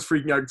entire time I was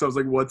freaking out because I was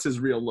like, what's his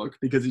real look?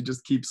 Because he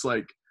just keeps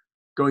like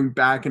going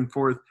back and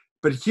forth.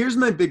 But here's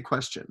my big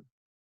question.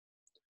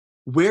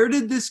 Where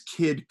did this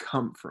kid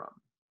come from?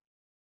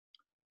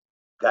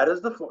 That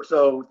is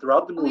so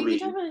throughout the Oh, we movie,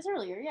 talked about this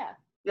earlier, yeah.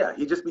 yeah,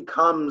 he just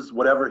becomes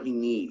whatever he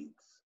needs.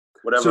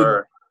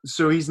 Whatever.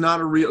 So he's not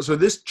a real. So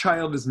this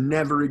child has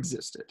never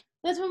existed.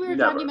 That's what we were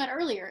Never. talking about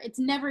earlier. It's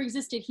never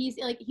existed. He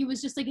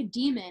was just like a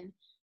demon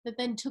that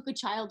then took a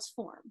child's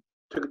form.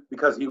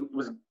 Because he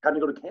was had to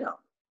go to camp.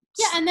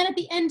 Yeah, and then at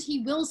the end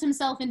he wills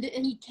himself and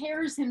he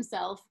cares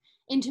himself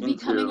into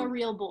becoming a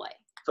real boy.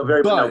 So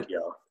very But-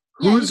 Pinocchio.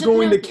 Yeah, Who's he's a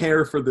going to Pinocchio.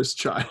 care for this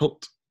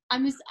child?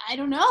 I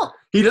don't know.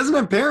 He doesn't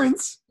have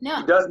parents. No.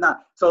 He does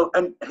not. So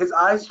and his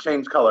eyes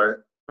change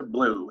color to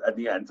blue at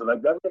the end. So like,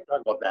 we're gonna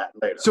talk about that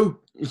later. So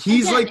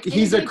he's Again, like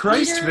he's it's a like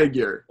Christ Peter-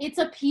 figure. It's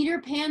a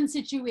Peter Pan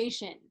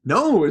situation.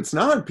 No, it's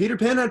not. Peter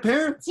Pan had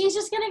parents. He's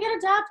just gonna get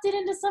adopted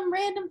into some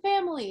random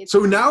family. So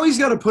now he's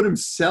got to put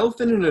himself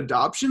in an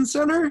adoption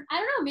center. I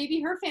don't know.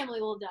 Maybe her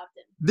family will adopt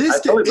him. This I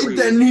totally kid, believe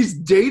then he's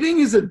dating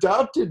his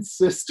adopted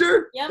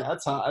sister. Yep.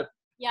 That's hot.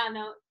 Yeah,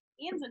 no.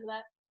 Ian's into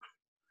that.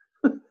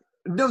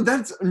 No,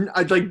 that's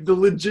like the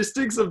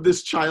logistics of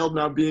this child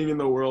not being in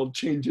the world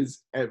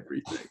changes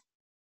everything.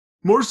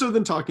 More so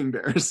than talking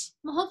bears.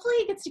 Well, hopefully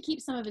he gets to keep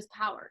some of his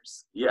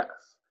powers. yes.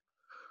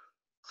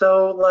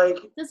 So like,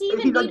 Does he If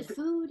even he need does-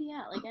 food?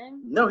 Yeah, like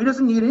no, he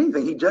doesn't need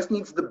anything. He just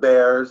needs the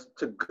bears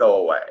to go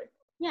away.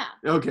 yeah.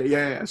 Okay,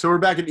 yeah. So we're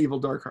back at Evil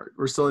Darkheart.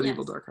 We're still at Yes.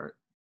 Evil Darkheart.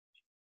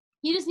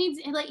 He just needs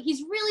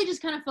he's really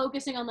just kind of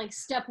focusing on like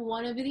step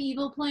one of the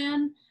evil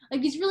plan. Like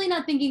he's really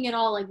not thinking at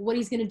all like what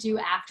he's gonna do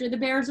after the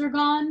bears are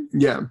gone.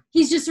 Yeah.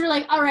 He's just sort of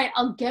like, all right,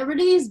 I'll get rid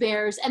of these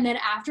bears, and then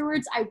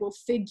afterwards I will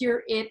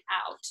figure it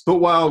out. But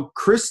while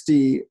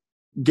Christy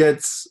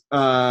gets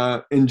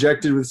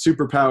injected with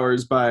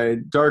superpowers by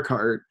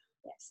Darkheart,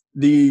 Yes.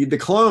 the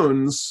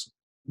clones,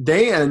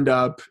 they end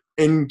up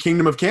in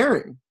Kingdom of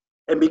Caring.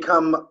 And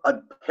become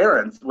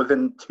parents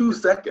within 2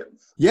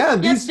 seconds. Yeah, Yeah,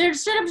 these they're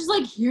straight up just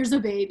like, here's a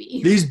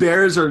baby. these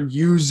bears are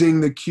using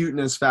the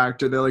cuteness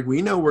factor. They're like,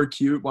 we know we're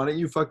cute. Why don't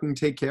you fucking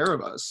take care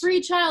of us?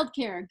 Free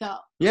childcare, go.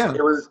 Yeah.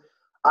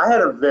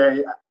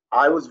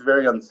 I was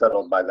very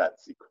unsettled by that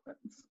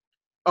sequence.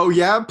 Oh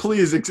yeah.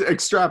 Please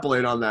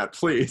extrapolate on that,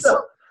 please.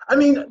 So, I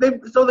mean,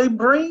 they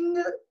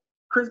bring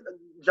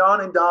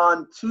John and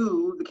Don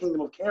to the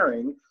Kingdom of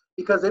Caring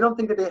because they don't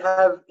think that they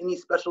have any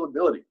special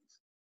abilities.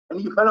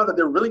 And you find out that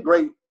they're really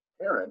great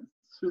parents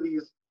to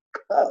these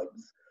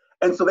cubs.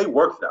 And so they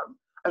work them.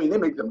 I mean, they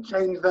make them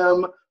change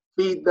them,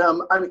 feed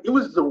them. I mean, it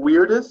was the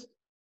weirdest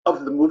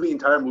of the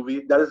entire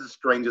movie. That is the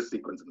strangest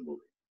sequence in the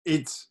movie.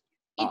 It's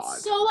odd.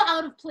 It's so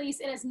out of place.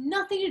 It has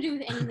nothing to do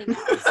with anything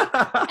else.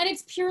 And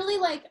it's purely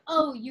like,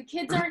 oh, you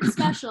kids aren't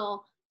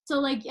special, so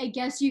like I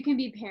guess you can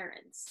be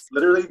parents.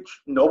 Literally,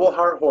 Noble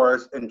Heart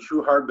Horse and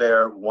True Heart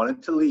Bear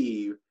wanted to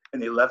leave,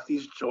 and they left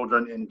these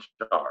children in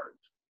charge.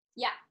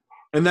 Yeah.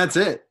 And that's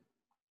it.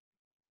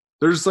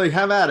 They're just like,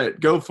 have at it.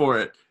 Go for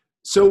it.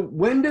 So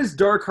when does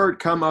Darkheart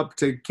come up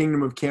to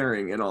Kingdom of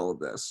Caring in all of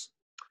this?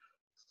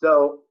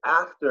 So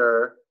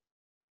after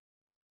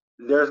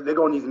they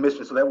go on these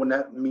missions, so that when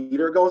that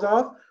meter goes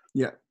off,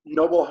 Yeah.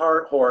 Noble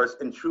Heart Horse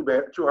and True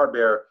Heart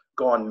Bear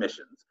go on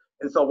missions.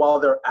 And so while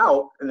they're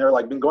out and they're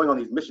like been going on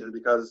these missions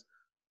because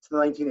it's the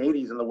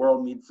 1980s and the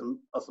world needs some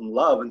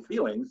love and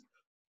feelings,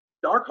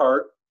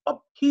 Darkheart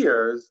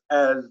appears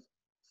as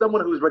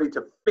someone who's ready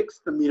to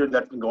fix the meter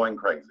that's been going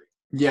crazy.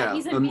 Yeah.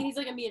 He's like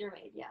a meter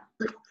maid, yeah.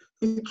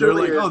 He They're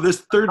truly like, is. oh,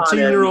 this Con Ed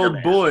 13-year-old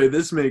man. boy,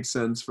 this makes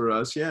sense for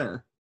us. Yeah.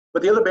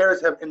 But the other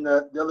bears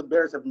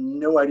have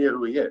no idea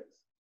who he is.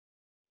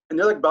 And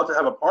they're like about to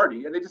have a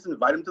party, and they just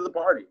invite him to the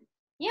party.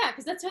 Yeah,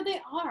 because that's how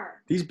they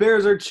are. These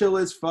bears are chill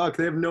as fuck.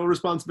 They have no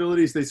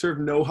responsibilities. They serve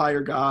no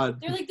higher god.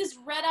 They're like, this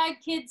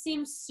red-eyed kid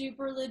seems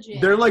super legit.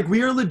 They're like,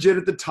 we are legit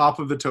at the top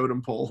of the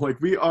totem pole.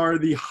 Like, we are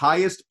the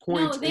highest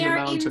point in the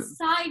mountain. No, they are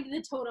inside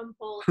the totem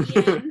pole,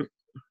 Ian.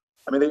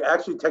 I mean, they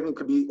actually technically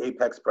could be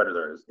apex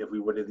predators if we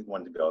really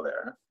wanted to go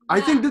there.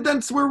 I think that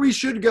that's where we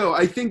should go.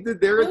 I think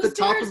that they're at the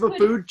top of the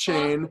food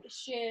chain,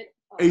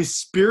 a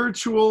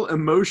spiritual,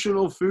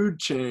 emotional food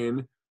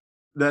chain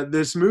that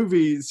this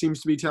movie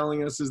seems to be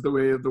telling us is the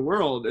way of the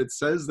world. It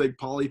says like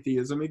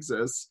polytheism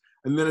exists.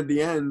 And then at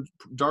the end,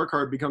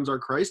 Darkheart becomes our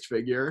Christ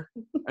figure.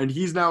 And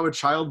he's now a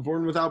child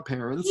born without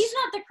parents. He's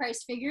not the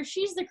Christ figure.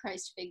 She's the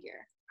Christ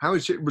figure. How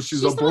is she?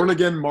 She's a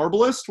born-again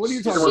marbalist? What are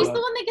you talking about? She's the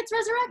one that gets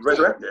resurrected.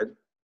 Resurrected.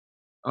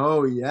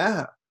 Oh,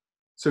 yeah.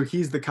 So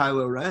he's the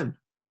Kylo Ren.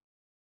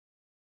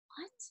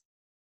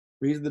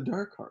 What? He's the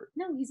Darkheart.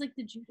 No, he's like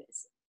the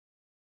Judas.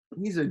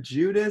 He's a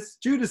Judas.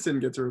 Judas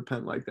didn't get to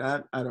repent like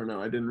that. I don't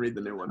know. I didn't read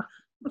the new one.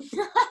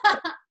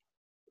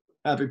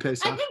 Happy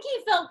Pesach. I think he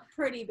felt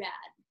pretty bad.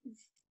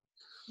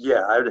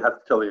 Yeah, I would have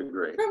to totally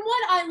agree. From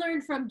what I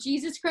learned from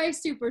Jesus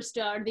Christ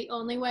Superstar, the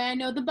only way I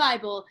know the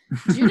Bible,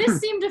 Judas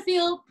seemed to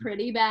feel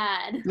pretty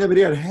bad. Yeah, but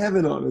he had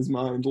heaven on his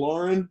mind,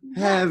 Lauren.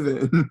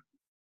 Heaven.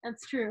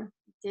 That's true.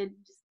 Did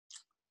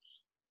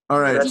all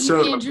right, deep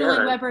so Andrew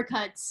Lloyd Webber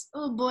cuts.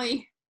 Oh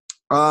boy.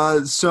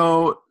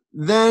 So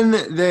then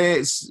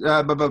they we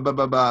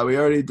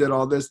already did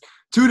all this.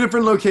 2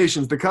 different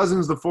locations. The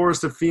Cousins, the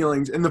Forest of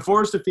Feelings. In the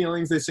Forest of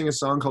Feelings, they sing a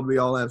song called "We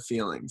All Have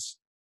Feelings."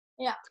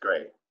 Yeah, it's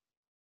great.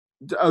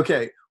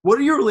 Okay, what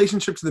are your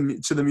relationship to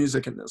the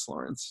music in this,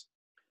 Lawrence?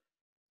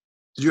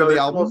 Did you have the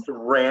album? Most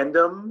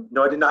random.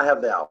 No, I did not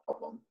have the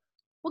album.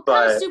 What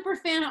kind of super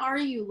fan are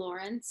you,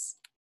 Lawrence?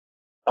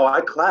 Oh,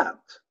 I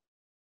clapped.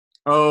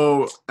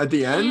 Oh, at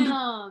the end?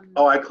 Damn.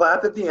 Oh, I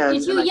clapped at the end.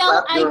 Did you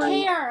yell, I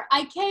care,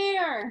 I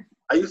care?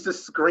 I used to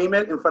scream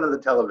it in front of the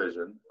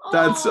television.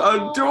 That's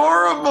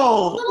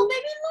adorable. Little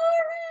baby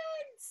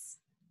Lawrence.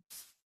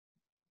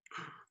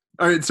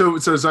 All right, so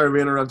sorry we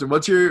interrupted.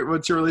 What's your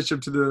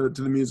relationship to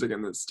the music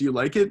in this? Do you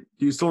like it?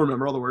 Do you still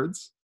remember all the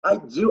words? I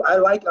do. I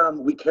like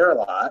We Care a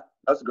Lot.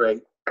 That's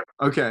great.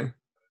 Okay.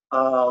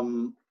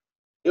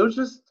 It was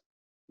just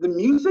the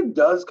music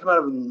does come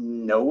out of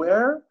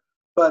nowhere,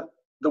 but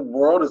the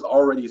world is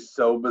already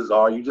so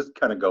bizarre. You just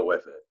kind of go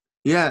with it.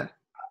 Yeah.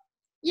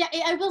 Yeah,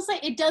 I will say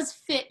it does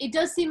fit. It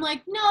does seem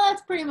like, no,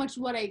 that's pretty much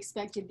what I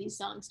expected these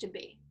songs to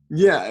be.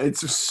 Yeah,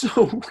 it's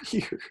so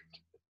weird.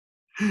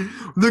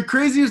 The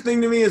craziest thing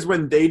to me is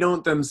when they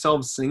don't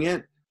themselves sing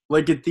it.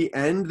 Like at the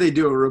end, they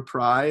do a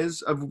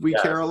reprise of "We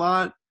Care a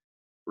Lot,"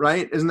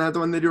 right? Isn't that the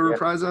one they do a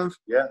reprise of?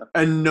 Yeah.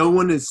 And no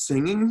one is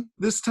singing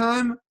this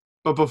time,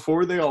 but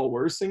before they all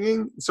were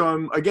singing. So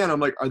I'm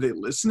like, are they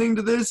listening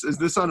to this? Is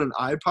this on an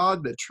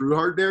iPod that True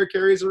Heart Bear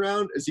carries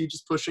around? Is he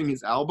just pushing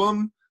his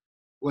album?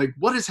 Like,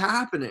 what is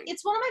happening?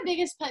 It's one of my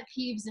biggest pet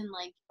peeves in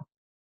like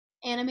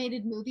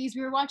animated movies.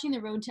 We were watching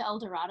The Road to El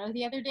Dorado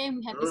the other day, and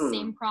we had the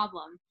same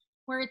problem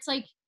where it's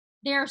like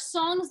there are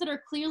songs that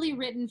are clearly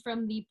written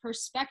from the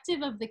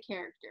perspective of the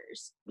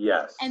characters.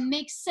 Yes. And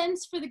makes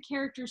sense for the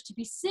characters to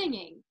be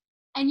singing.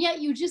 And yet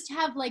you just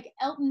have like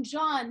Elton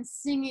John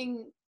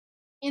singing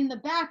in the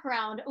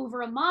background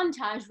over a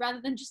montage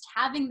rather than just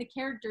having the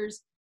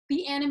characters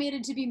be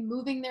animated to be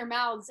moving their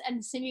mouths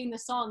and singing the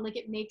song like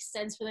it makes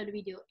sense for them to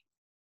be doing.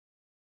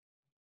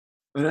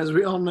 And as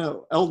we all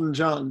know, Elton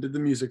John did the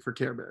music for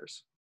Care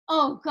Bears.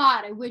 Oh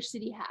God, I wish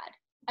that he had.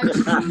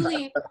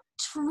 I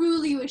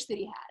truly wish that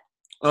he had.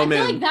 Oh,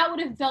 man. I feel like that would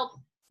have felt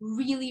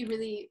really,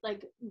 really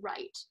like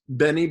right.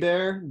 Benny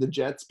Bear, the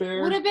Jets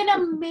Bear. Would have been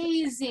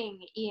amazing,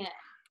 Ian.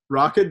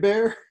 Rocket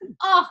Bear.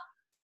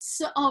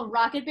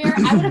 Rocket Bear.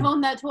 I would have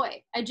owned that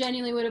toy. I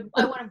genuinely would have.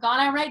 I would have gone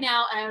out right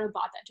now and I would have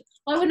bought that toy.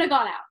 Well, I wouldn't have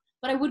gone out,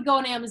 but I would go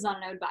on Amazon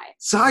and I would buy it.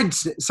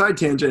 Side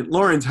tangent,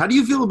 Lawrence. How do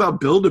you feel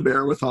about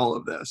Build-A-Bear with all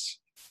of this?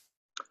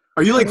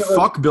 Are you like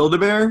fuck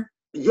Build-A-Bear?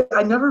 Yeah,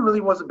 I never really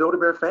was a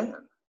Build-A-Bear fan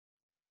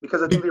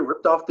because I think they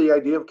ripped off the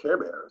idea of Care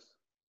Bears.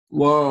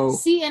 Whoa.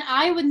 See, and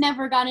I would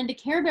never got into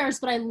Care Bears,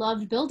 but I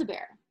loved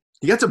Build-A-Bear.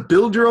 You got to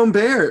build your own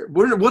bear.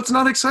 What's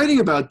not exciting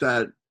about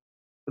that?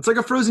 It's like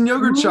a frozen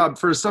yogurt shop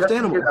for a stuffed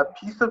animal. You get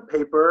a piece of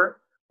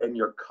paper and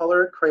your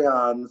colored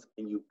crayons,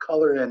 and you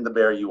color in the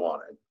bear you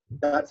wanted.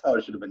 That's how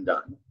it should have been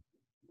done.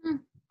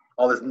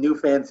 All this new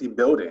fancy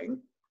building.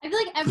 I feel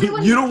like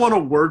everyone. You don't want to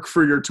work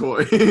for your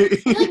toy. I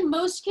feel like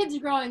most kids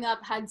growing up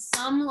had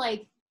some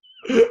like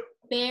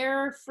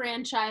bear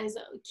franchise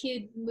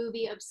kid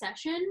movie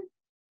obsession.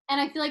 And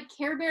I feel like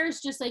Care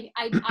Bears just like,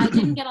 I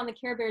didn't get on the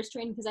Care Bears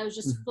train because I was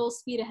just full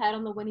speed ahead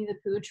on the Winnie the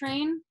Pooh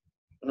train.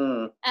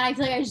 And I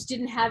feel like I just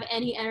didn't have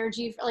any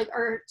energy for,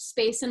 or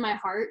space in my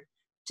heart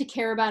to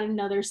care about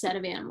another set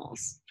of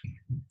animals.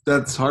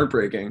 That's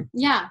heartbreaking.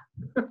 Yeah.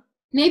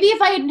 Maybe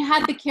if I hadn't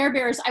had the Care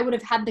Bears, I would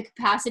have had the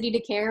capacity to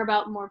care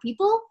about more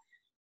people.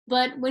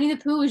 But Winnie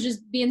the Pooh was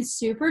just being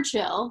super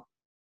chill.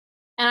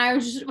 And I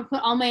was just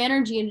put all my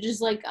energy into just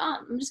like, oh,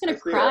 I'm just gonna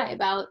cry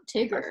about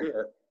Tigger.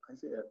 I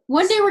see it.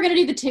 One day we're gonna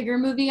do the Tigger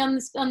movie on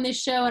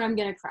this show, and I'm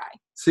gonna cry.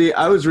 See,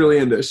 I was really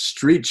into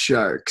Street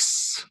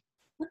Sharks.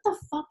 What the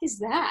fuck is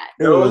that?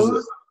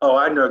 Oh,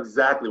 I know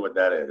exactly what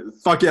that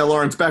is. Fuck yeah,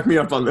 Lawrence, back me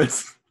up on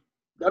this.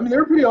 I mean, they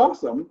were pretty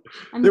awesome.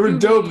 They were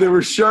dope. They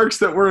were sharks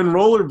that were in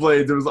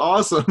rollerblades. It was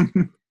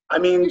awesome. I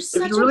mean, if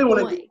you really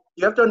want to,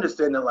 you have to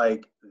understand that,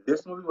 like,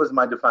 this movie was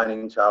my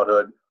defining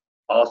childhood.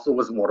 Also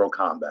was Mortal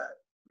Kombat.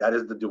 That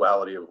is the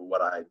duality of who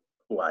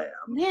I am.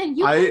 Man,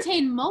 you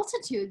contain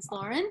multitudes,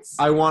 Lawrence.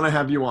 I want to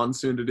have you on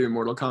soon to do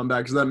Mortal Kombat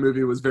because that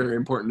movie was very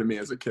important to me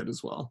as a kid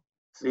as well.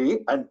 See,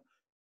 and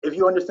if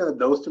you understand that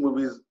those two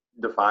movies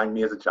defined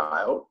me as a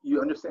child, you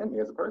understand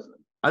me as a person.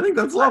 I think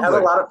that's lovely. I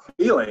have a lot of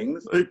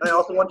feelings, and I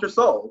also want your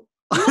soul.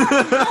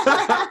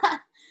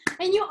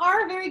 And you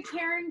are a very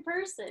caring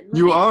person. Like,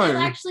 you are.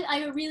 Actually,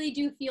 I really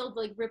do feel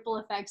like ripple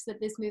effects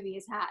that this movie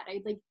has had.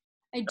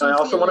 I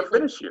also want to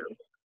finish you.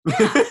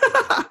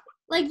 Yeah.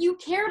 Like, you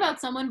care about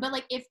someone, but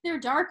like if they're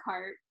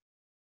Darkheart,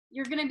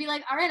 you're gonna be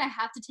like, all right, I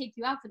have to take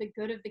you out for the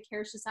good of the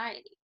Care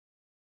Society.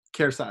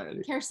 Care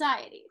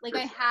Society. Like,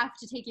 I have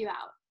to take you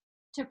out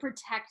to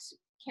protect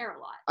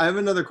Care-a-Lot. I have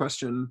another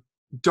question.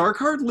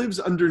 Darkheart lives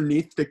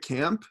underneath the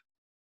camp?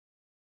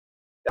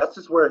 That's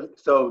just where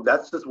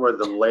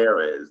the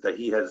lair is that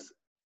he has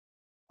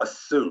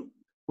assumed.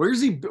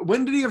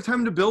 When did he have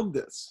time to build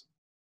this?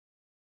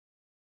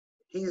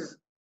 He's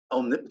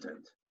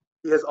omnipotent.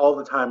 He has all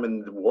the time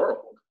in the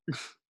world.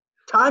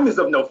 Time is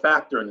of no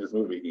factor in this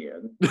movie,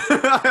 Ian.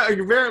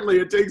 Apparently,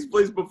 it takes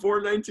place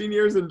before 19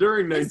 years and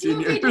during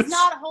 19 years. This movie does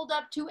not hold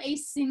up to a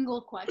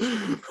single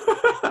question.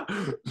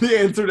 The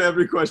answer to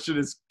every question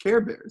is Care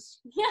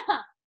Bears. Yeah.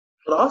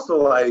 But also,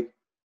 like,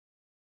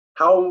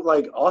 how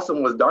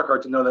awesome was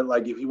Darkheart to know that,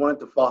 like, if you wanted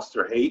to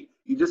foster hate,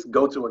 you just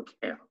go to a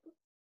camp.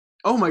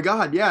 Oh my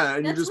God, yeah,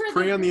 and you just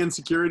prey on the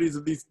insecurities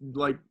of these,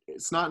 like,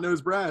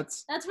 snot-nosed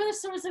brats. That's where the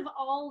source of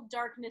all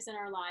darkness in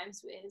our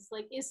lives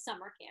is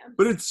summer camp.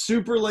 But it's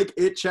super like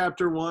It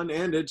Chapter 1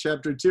 and It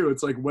Chapter 2.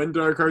 It's like when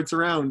Darkheart's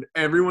around,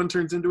 everyone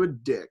turns into a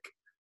dick.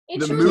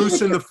 The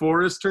moose in the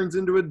forest turns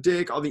into a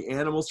dick. All the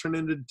animals turn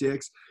into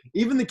dicks.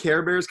 Even the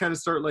Care Bears kind of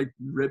start, like,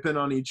 ripping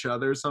on each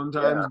other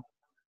sometimes.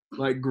 Yeah.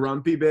 Like,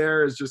 Grumpy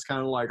Bear is just kind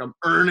of like, I'm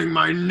earning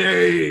my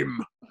name.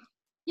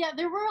 Yeah,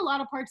 there were a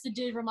lot of parts that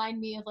did remind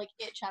me of, like,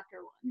 It Chapter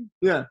 1.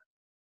 Yeah.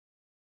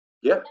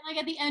 Yeah. And, like,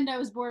 at the end, I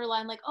was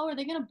borderline like, oh, are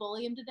they going to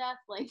bully him to death?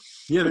 Like,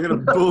 yeah, they're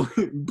going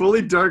to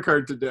bully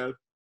Darkheart to death.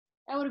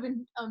 That would have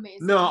been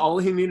amazing. No, all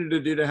he needed to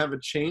do to have a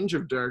change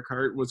of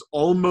Darkheart was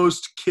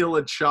almost kill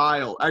a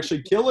child.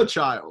 Actually, kill a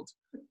child.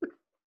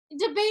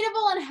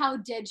 Debatable on how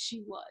dead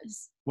she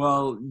was.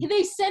 Well,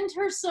 they sent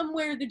her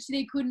somewhere that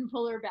they couldn't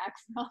pull her back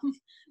from,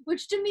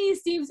 which to me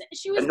seems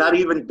and not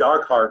even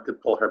Darkheart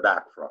could pull her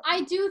back from.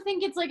 I do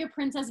think it's like a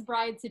Princess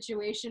Bride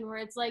situation where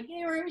it's like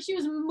she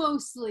was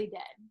mostly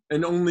dead.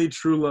 And only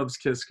True Love's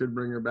kiss could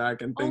bring her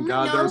back, and thank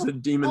God there was a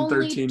demon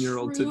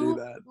 13-year-old to do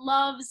that.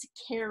 Love's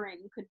caring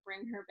could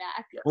bring her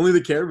back. Yeah. Only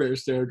the Care Bear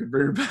stare could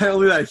bring her back.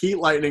 Only that heat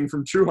lightning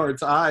from True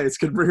Heart's eyes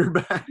could bring her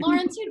back.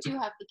 Lawrence, you do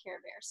have the Care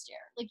Bear stare.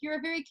 Like, you're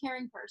a very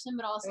caring person,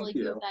 but also Thank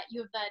you you. have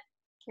that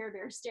Care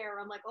Bear stare where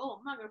I'm like, oh,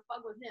 I'm not gonna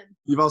fuck with him.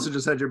 You've also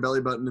just had your belly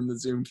button in the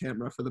Zoom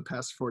camera for the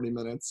past 40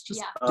 minutes, just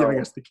giving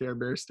us the Care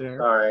Bear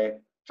stare. All right.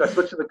 Should I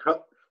switch to the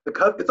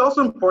it's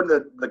also important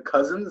that the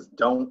cousins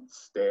don't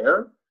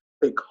stare;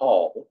 they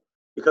call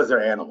because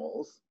they're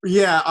animals.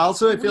 Yeah.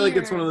 Also, I feel like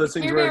it's one of those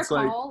things Care where Bear it's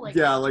call,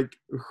 like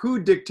who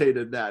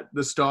dictated that?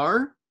 The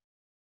star?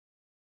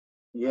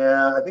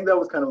 Yeah, I think that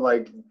was kind of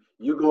like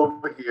you go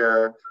over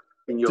here.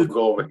 And you'll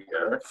go over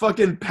here.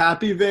 Fucking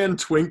Pappy Van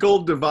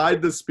Twinkle divide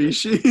the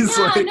species?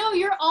 Yeah, no,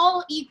 you're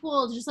all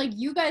equal. Just like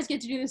you guys get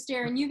to do the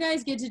stare and you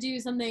guys get to do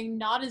something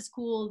not as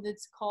cool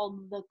that's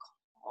called the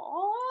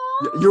call.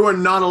 You are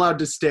not allowed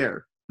to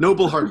stare.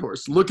 Noble Heart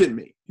Horse, look at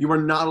me. You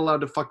are not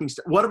allowed to fucking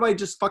stare. What have I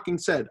just fucking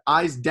said?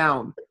 Eyes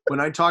down. When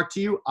I talk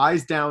to you,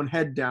 eyes down,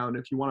 head down.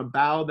 If you want to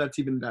bow, that's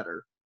even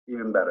better.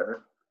 Even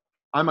better.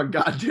 I'm a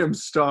goddamn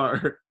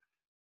star.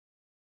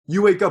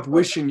 You wake up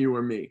wishing you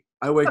were me.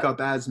 I wake up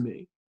as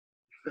me.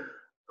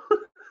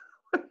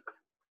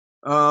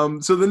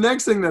 So the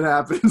next thing that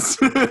happens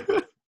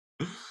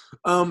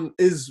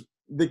is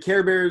the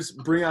Care Bears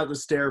bring out the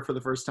stare for the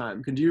first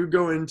time. Could you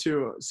go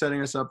into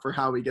setting us up for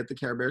how we get the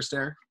Care Bear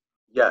stare?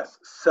 Yes.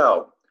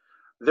 So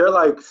their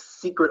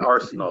secret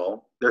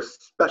arsenal, their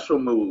special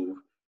move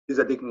is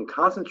that they can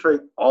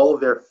concentrate all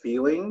of their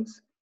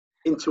feelings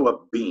into a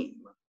beam.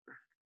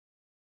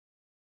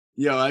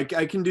 Yeah, I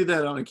can do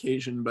that on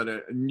occasion, but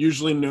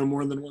usually no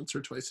more than once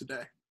or twice a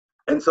day.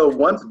 And so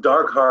once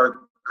Darkheart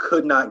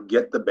could not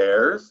get the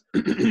bears,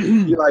 they're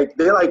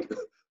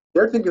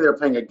thinking they're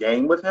playing a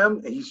game with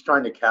him, and he's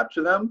trying to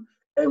capture them.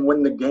 And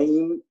when the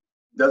game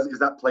is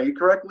not played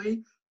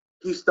correctly,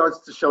 he starts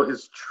to show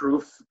his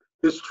true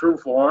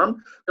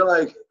form.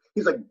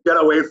 He's like, get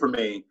away from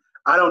me.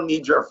 I don't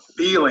need your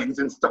feelings,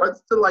 and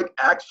starts to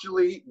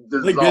actually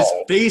dissolve. Like his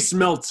face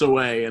melts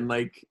away, and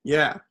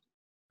yeah.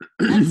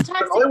 That's But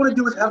toxic. all I want to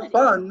do is have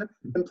fun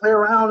and play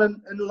around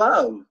and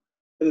love.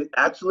 And it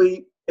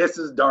actually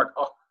pisses Dark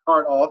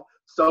Heart off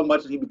so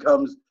much that he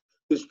becomes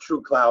his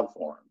true cloud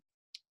form.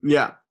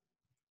 Yeah.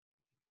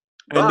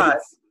 And But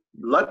it's,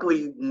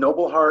 luckily,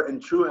 Noble Heart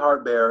and True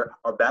Heart Bear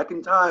are back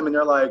in time, and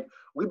they're like,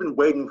 "We've been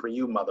waiting for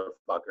you,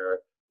 motherfucker.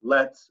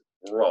 Let's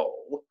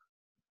roll."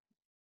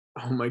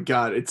 oh my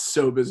God, it's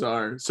so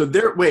bizarre. So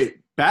they're,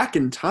 wait, back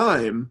in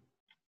time?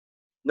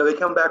 No, they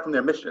come back from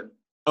their mission.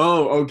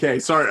 Oh, okay.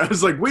 Sorry. I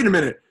was like, wait a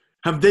minute.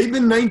 Have they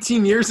been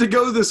 19 years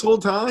ago this whole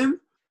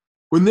time?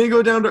 When they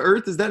go down to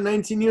Earth, is that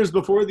 19 years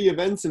before the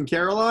events in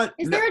Carolot?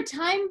 Is there a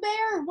time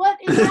bear? What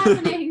is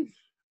happening?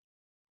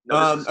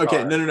 No, this is Okay,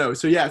 Star. no.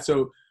 So yeah,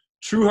 so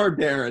True Heart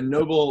Bear and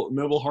Noble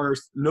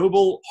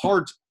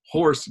Heart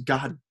Horse,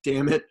 god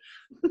damn it,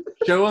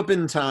 show up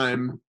in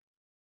time,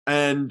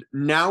 and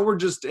now we're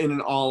just in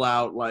an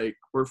all-out, like,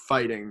 we're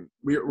fighting.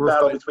 We're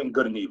Battle fighting. between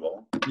good and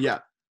evil. Yeah.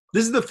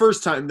 This is the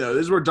first time, though.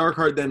 This is where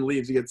Darkheart then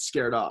leaves. He gets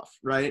scared off,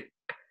 right?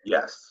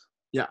 Yes.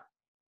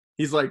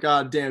 He's like,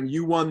 God damn,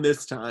 you won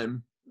this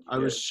time. I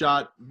was Yes.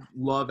 shot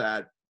love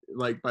at,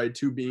 like, by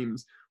 2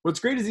 beams. What's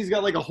great is he's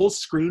got, like, a whole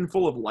screen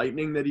full of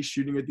lightning that he's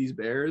shooting at these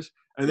bears.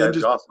 And Yeah, then it's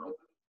just awesome.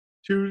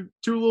 two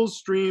little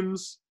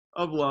streams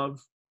of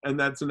love. And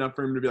that's enough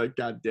for him to be like,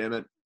 God damn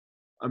it.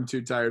 I'm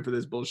too tired for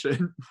this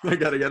bullshit. I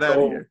gotta get out of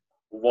So here.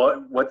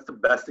 what's the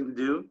best thing to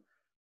do?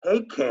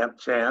 Hey, Camp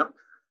Champ.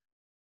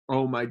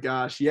 Oh my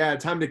gosh. Yeah,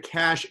 time to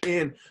cash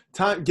in.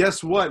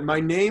 Guess what? My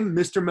name,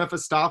 Mr.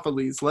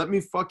 Mephistopheles. Let me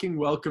fucking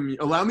welcome you.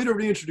 Allow me to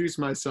reintroduce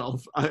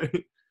myself. I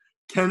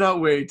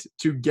cannot wait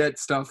to get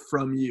stuff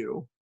from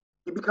you.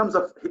 He becomes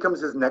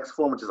his next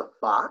form, which is a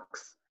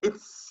fox.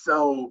 It's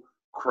so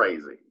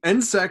crazy.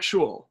 And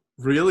sexual.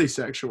 Really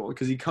sexual.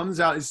 Because he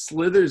comes out, he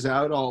slithers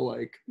out all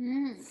like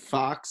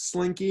fox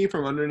slinky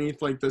from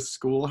underneath like the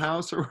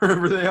schoolhouse or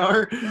wherever they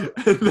are. And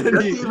He then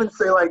doesn't he, even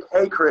say like,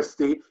 "Hey,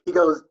 Christy." He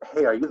goes,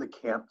 "Hey, are you the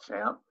Camp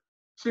Champ?"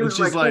 She And was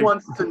she's like, like- "Who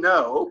wants to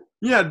know?"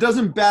 yeah,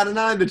 doesn't bat an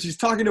eye that she's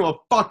talking to a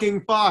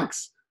fucking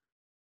fox.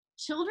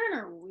 Children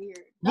are weird.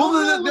 Well,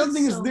 They'll the roll other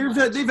thing is so they've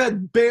much.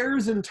 had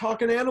bears and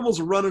talking animals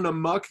running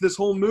amok this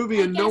whole movie,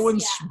 I and no guess,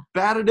 one's yeah.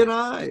 batted an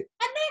eye. And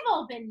they've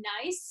all been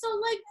nice, so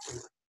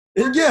like,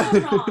 And what's yeah, so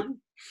wrong?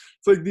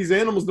 it's like these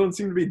animals don't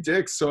seem to be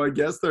dicks, so I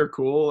guess they're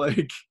cool.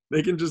 Like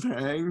they can just hang. Come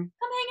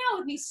hang out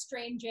with me,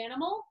 strange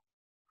animal.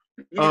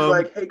 He's Um,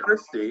 like, "Hey,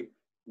 Christy,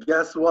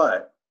 guess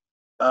what?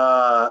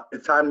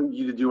 It's time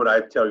you to do what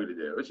I tell you to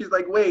do." And she's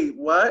like, "Wait,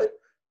 what?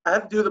 I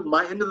have to do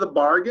my end of the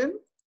bargain?"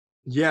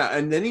 Yeah,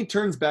 and then he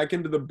turns back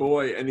into the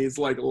boy, and he's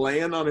like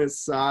laying on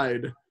his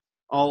side,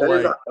 all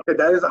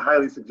That is a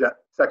highly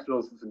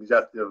sexual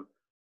suggestive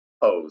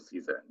pose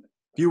he's in.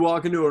 If you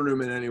walk into a room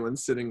and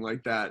anyone's sitting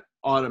like that,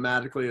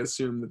 automatically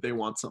assume that they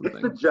want It's the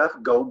something. Jeff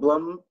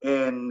Goldblum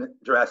in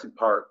Jurassic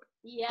Park.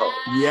 Yeah.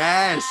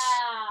 Yes.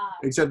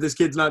 Except this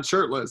kid's not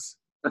shirtless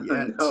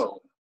yet. No.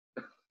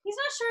 He's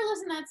not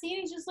shirtless in that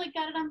scene. He's just like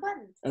got it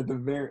unbuttoned. At the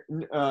very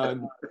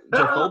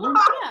Jeff Goldblum?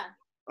 Yeah.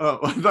 Oh,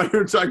 I thought you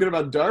were talking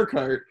about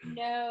Darkheart.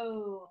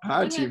 No.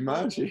 Hachi Look at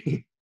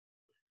Machi.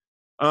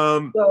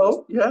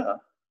 So, yeah.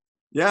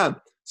 Yeah.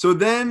 So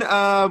then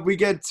we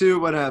get to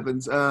what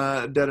happens.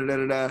 Oh,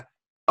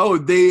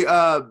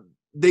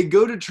 they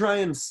go to try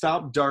and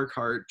stop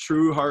Darkheart,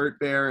 True Heart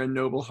Bear, and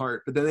Noble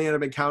Heart, but then they end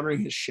up encountering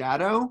his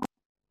shadow.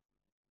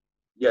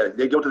 Yeah,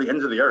 they go to the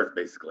ends of the earth,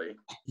 basically.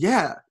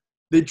 Yeah.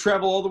 They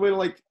travel all the way to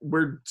like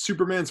where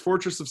Superman's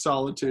Fortress of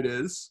Solitude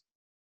is.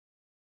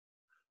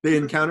 They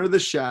encounter the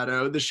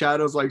shadow. The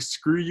shadow's like,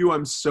 screw you,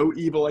 I'm so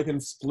evil I can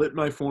split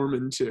my form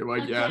in two, I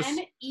guess.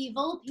 Again,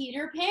 evil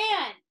Peter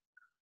Pan.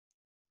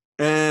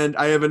 And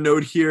I have a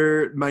note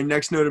here, my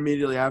next note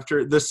immediately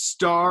after. The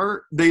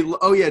star,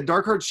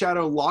 Darkheart's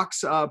shadow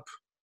locks up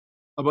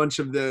a bunch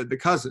of the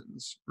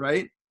cousins,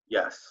 right?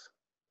 Yes.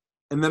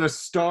 And then a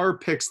star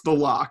picks the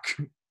lock.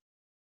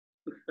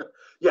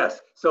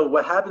 Yes. So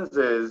what happens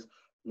is,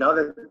 now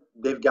that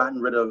they've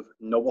gotten rid of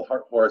Noble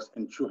Heart Horse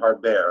and True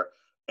Heart Bear,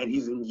 and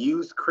he's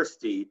used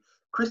Christy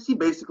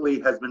basically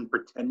has been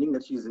pretending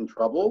that she's in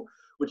trouble,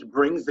 which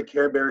brings the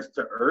Care Bears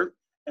to Earth,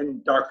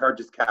 and Darkheart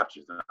just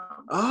captures them.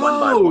 one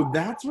by Oh, one.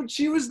 that's what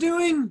she was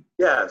doing?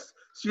 Yes.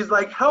 She's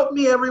like, "Help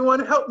me, everyone,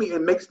 help me,"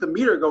 and makes the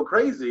meter go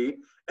crazy.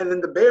 And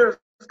then the bears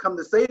come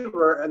to save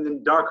her, and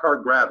then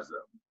Darkheart grabs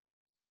them.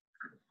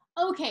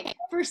 Okay,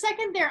 for a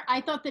second there, I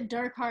thought that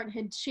Darkheart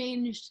had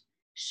changed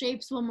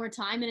shapes one more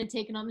time and had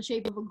taken on the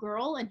shape of a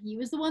girl, and he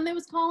was the one that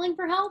was calling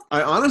for help.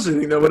 I honestly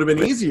think that would have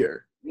been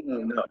easier.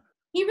 No.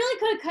 He really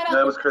could have cut That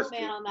out was the Christy.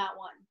 man on that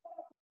one.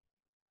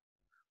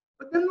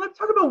 But then let's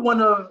talk about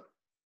one of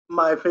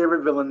my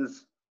favorite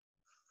villains'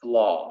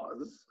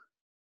 flaws.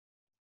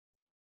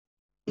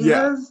 He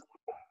Yeah. has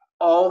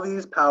all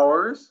these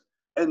powers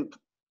and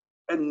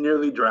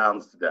nearly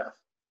drowns to death.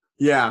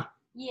 Yeah.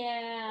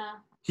 Yeah.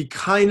 He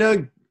kind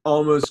of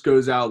almost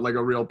goes out like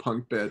a real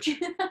punk bitch.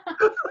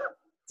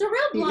 It's a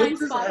real He blind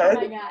hits his spot head.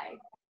 for my guy.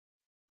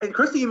 And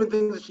Christy even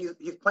thinks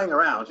he's playing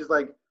around. She's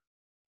like,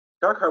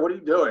 Darkheart, what are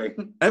you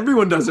doing?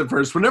 Everyone does it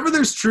first. Whenever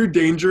there's true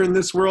danger in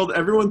this world,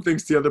 everyone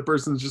thinks the other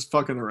person's just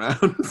fucking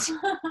around.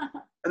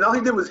 And all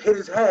he did was hit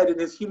his head in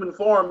his human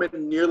form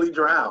and nearly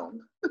drowned.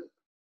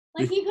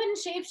 Like he couldn't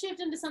shapeshift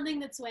into something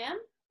that swam?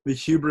 The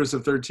hubris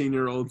of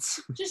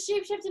 13-year-olds. Just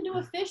shapeshift into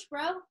a fish,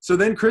 bro. So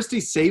then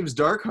Christy saves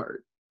Darkheart.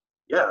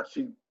 Yeah,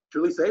 she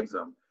truly saves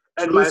him.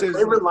 And Truly my saves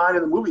favorite him. line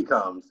in the movie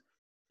comes,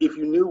 if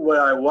you knew what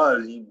I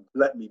was, you'd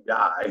let me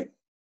die.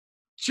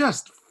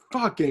 Just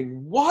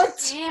fucking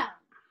what? Damn.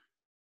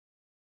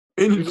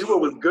 If you And knew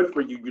what was good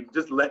for you, you'd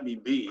just let me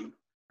be.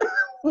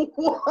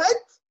 What?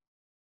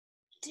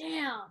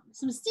 Damn.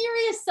 Some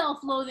serious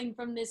self-loathing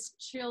from this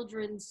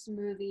children's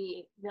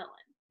movie villain.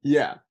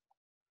 yeah.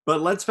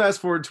 But let's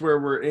fast forward to where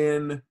we're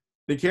in.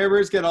 The Care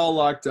Bears get all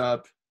locked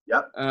up.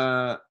 Yep.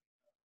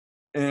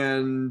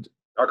 And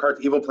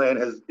Darkheart's evil plan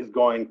is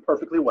going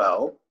perfectly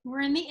well. We're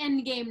in the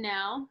end game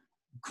now.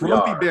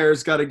 Grumpy are.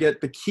 Bear's got to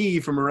get the key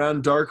from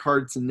around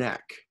Darkheart's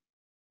neck.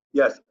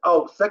 Yes.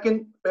 Oh,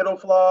 second fatal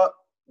flaw,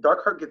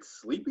 Darkheart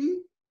gets sleepy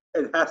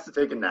and has to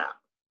take a nap.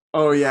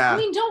 Oh yeah. I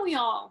mean, don't we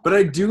all? But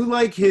I do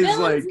like his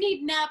Villains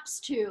need naps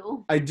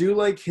too. I do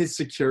like his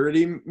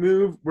security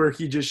move where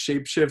he just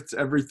shapeshifts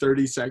every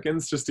 30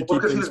 seconds just to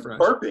keep Because he things was fresh.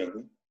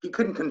 burping, he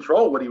couldn't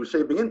control what he was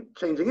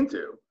changing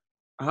into.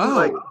 Oh.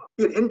 Like,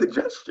 he had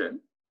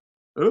indigestion.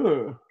 Ugh.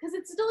 Because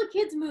it's still a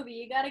kid's movie.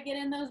 You got to get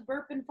in those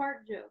burp and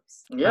fart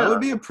jokes. Yeah. That would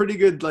be a pretty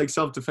good like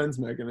self-defense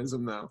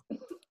mechanism though.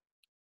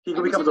 He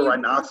Every becomes time a you-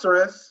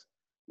 rhinoceros.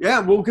 Yeah,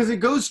 well, because it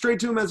goes straight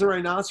to him as a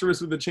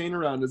rhinoceros with a chain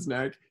around his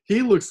neck.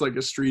 He looks like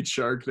a street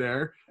shark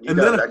there. He And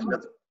does, then- actually.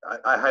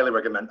 I highly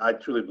recommend. I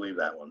truly believe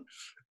that one.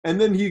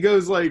 And then he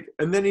goes like,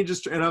 and then he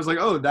just, and I was like,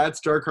 oh, that's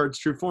Darkheart's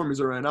true form.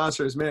 He's a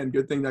rhinoceros. Man,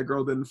 good thing that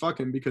girl didn't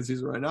fuck him because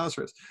he's a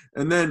rhinoceros.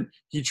 And then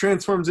he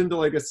transforms into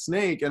like a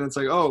snake, and it's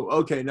like, oh,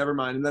 okay, never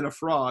mind. And then a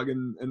frog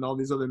and all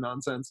these other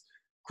nonsense.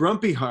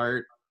 Grumpy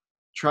Heart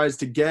tries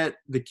to get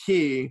the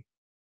key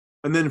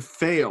and then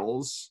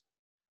fails.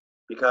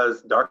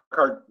 Because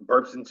Darkheart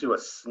burps into a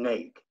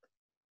snake.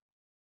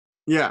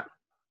 Yeah.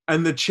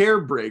 And the chair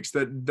breaks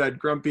that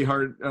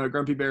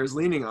Grumpy Bear is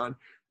leaning on.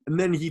 And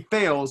then he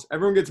fails.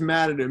 Everyone gets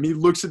mad at him. He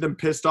looks at them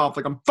pissed off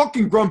like, I'm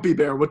fucking Grumpy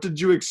Bear. What did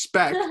you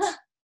expect?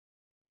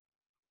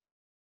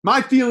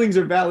 My feelings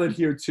are valid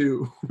here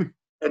too.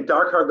 And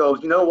Darkheart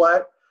goes, you know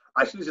what?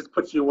 I should have just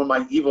put you on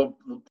my evil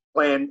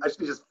plan. I should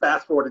have just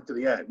fast forwarded to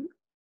the end.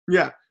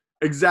 Yeah,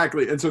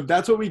 exactly. And so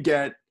that's what we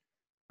get.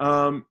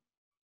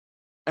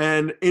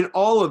 And in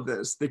all of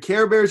this, the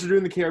Care Bears are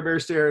doing the Care Bear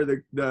stare.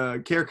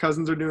 The Care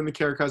Cousins are doing the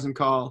Care Cousin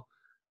call.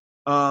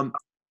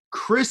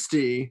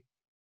 Christy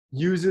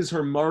uses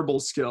her marble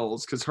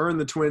skills because her and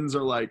the twins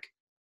are like,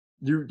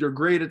 you're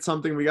great at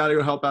something. We got to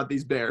go help out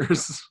these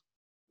bears.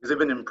 Because they've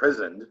been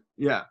imprisoned.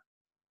 Yeah.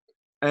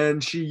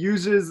 And she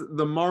uses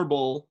the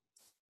marble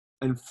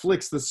and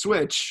flicks the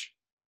switch.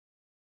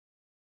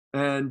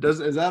 And is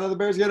that how the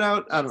bears get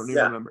out? I don't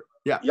even remember.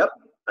 Yeah. Yep.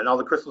 And all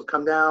the crystals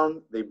come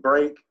down. They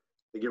break.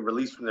 They get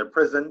released from their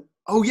prison.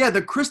 Oh yeah,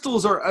 the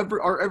crystals are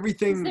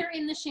everything. They're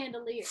in the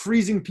chandelier.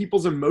 Freezing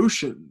people's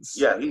emotions.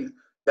 Yeah,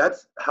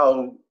 that's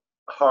how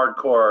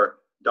hardcore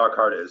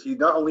Darkheart is. He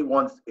not only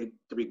wants it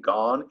to be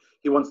gone,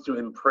 he wants to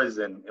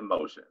imprison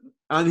emotion.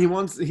 And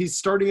he's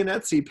starting an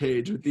Etsy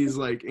page with these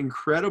like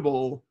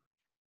incredible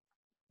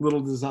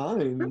little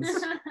designs.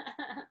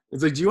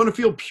 It's like, do you want to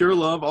feel pure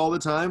love all the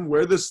time?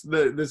 Wear this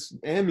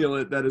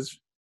amulet that is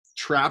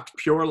trapped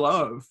pure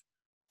love.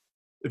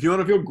 If you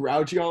want to feel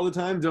grouchy all the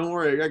time, don't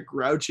worry. I got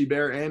Grouchy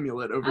Bear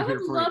amulet over I here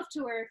would for love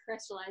you. to wear a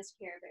crystallized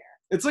Care Bear.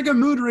 It's like a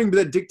mood ring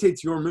that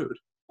dictates your mood.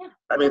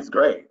 I mean, it's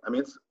great. I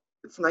mean,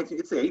 it's the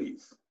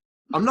 80s.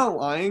 I'm not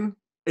lying.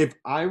 If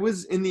I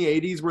was in the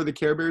 80s where the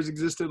Care Bears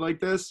existed like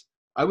this,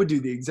 I would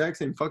do the exact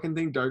same fucking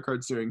thing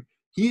Darkheart's doing.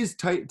 He is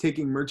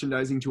taking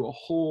merchandising to a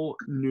whole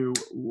new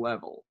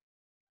level.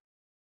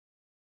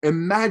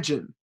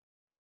 Imagine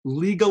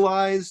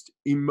legalized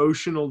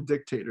emotional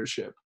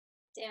dictatorship.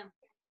 Damn.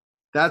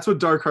 That's what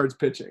Darkheart's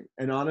pitching.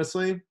 And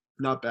honestly,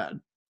 not bad.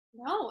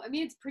 No, I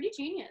mean, it's pretty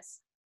genius.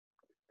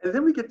 And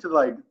then we get to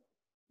like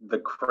the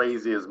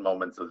craziest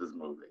moments of this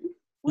movie.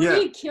 When Yeah.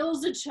 he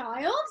kills a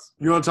child?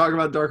 You want to talk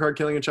about Darkheart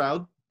killing a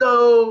child?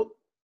 So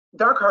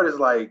Darkheart is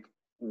like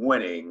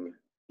winning.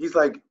 He's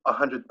like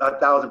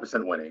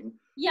 1,000% winning.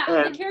 Yeah,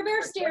 And the Care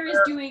Bear stare is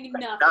doing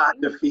Not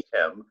nothing. defeat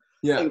him.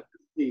 Yeah. And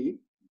he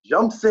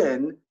jumps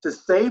in to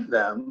save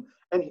them,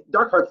 and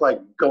Darkheart's like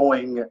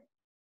going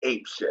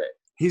ape shit.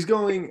 He's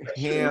going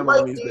ham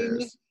on these Lightning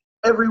bears.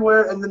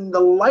 everywhere, and then the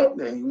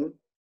lightning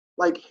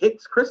like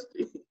hits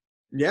Christy.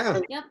 Yeah.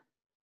 Yep.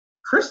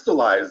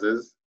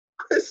 Crystallizes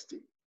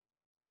Christy.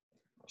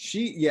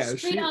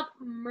 Straight up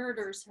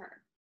murders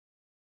her.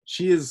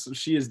 She is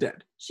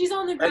dead. She's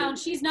on the ground.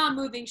 She's not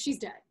moving. She's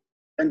dead.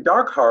 And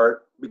Darkheart,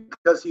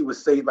 because he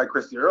was saved by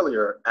Christy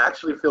earlier,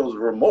 actually feels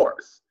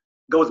remorse,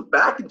 goes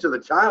back into the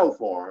child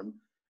form,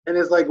 and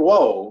is like,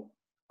 whoa,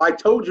 I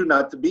told you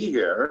not to be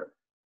here.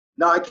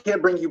 Now I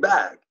can't bring you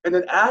back. And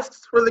then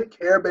asks for the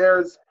Care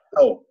Bears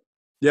help.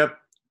 Yep.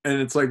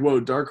 And it's like,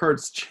 whoa,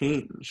 Darkheart's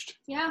changed.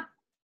 Yeah.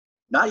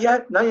 Not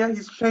yet.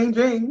 He's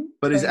changing.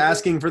 But he's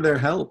asking for their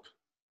help.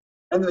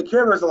 And the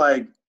Care Bears are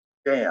like,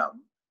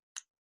 damn.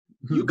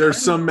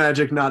 There's some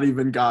magic not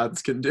even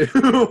gods can do.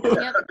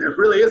 Yep. It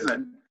really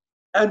isn't.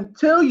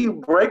 Until you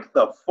break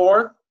the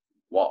fourth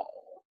wall.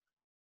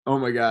 Oh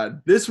my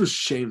God. This was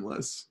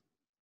shameless.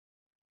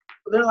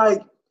 They're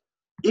like,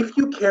 if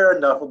you care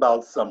enough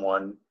about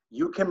someone,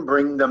 you can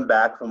bring them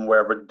back from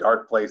wherever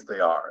dark place they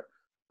are.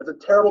 That's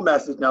a terrible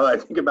message now that I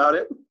think about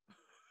it.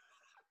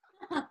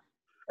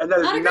 And that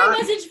is Not a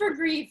great message for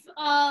grief.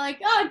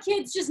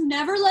 Kids, just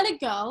never let it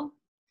go.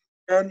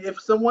 And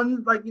if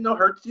someone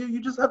hurts you,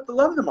 you just have to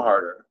love them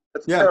harder.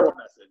 That's a terrible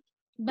message.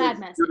 Bad Kids,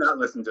 message. do not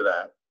listen to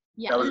that.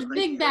 Yeah, that it was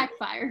big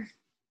backfire.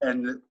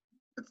 And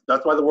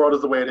that's why the world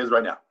is the way it is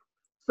right now.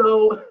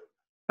 So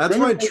that's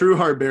why True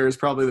Heart Bear is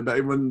probably the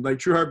best. When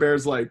True Heart Bear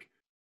is like,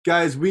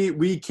 guys,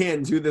 we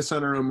can't do this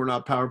on our own. We're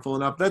not powerful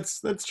enough.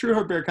 That's True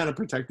Heart Bear kind of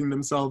protecting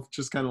themselves.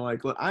 Just kind of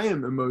like, look, I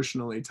am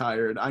emotionally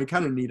tired. I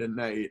kind of need a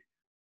night.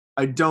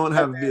 I don't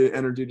have the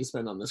energy to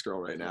spend on this girl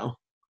right now.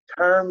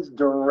 Turns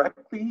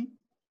directly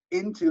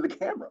into the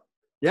camera.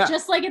 Yeah.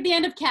 Just like at the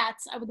end of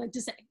Cats, I would like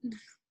to say.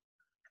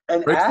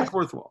 And breaks ask the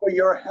fourth wall for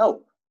your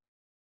help,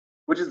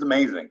 which is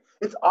amazing.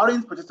 It's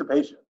audience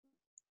participation.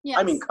 Yes.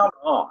 I mean, come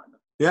on.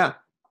 Yeah.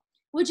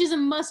 Which is a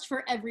must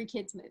for every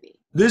kids movie.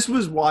 This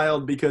was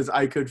wild because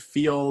I could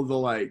feel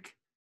the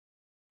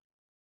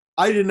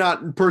I did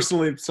not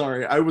personally,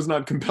 I was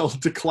not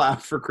compelled to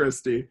clap for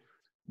Christy,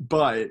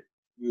 but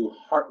you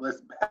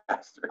heartless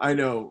bastard. I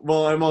know.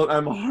 Well,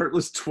 I'm a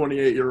heartless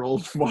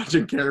 28-year-old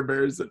watching Care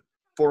Bears at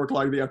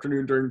 4:00 in the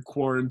afternoon during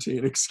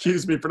quarantine.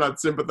 Excuse me for not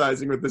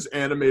sympathizing with this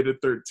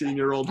animated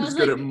 13-year-old who's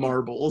good at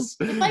marbles.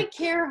 If I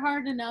care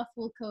hard enough,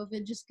 will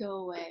COVID just go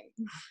away?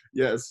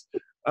 Yes.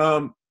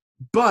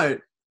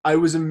 But I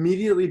was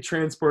immediately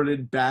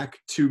transported back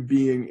to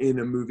being in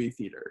a movie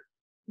theater.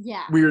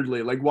 Yeah.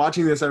 Weirdly,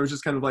 watching this, I was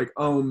just kind of like,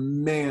 oh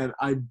man,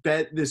 I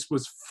bet this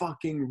was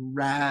fucking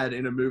rad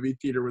in a movie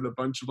theater with a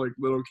bunch of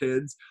little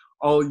kids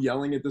all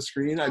yelling at the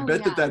screen. I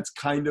bet that's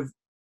kind of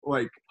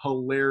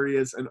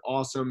hilarious and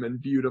awesome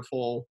and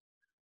beautiful.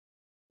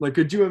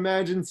 Could you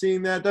imagine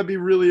seeing that? That'd be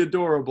really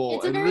adorable.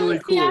 It's a and very really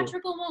cool.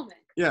 theatrical moment.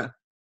 Yeah.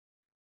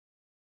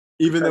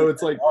 Even though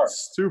it's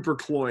super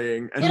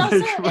cloying. And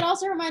it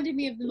also reminded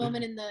me of the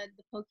moment in the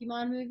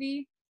Pokemon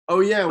movie. Oh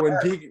yeah,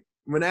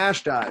 when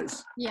Ash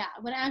dies. Yeah,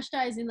 when Ash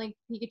dies and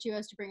Pikachu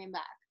has to bring him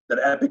back. That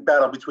epic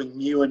battle between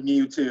Mew and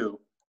Mewtwo.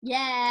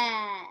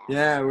 Yeah.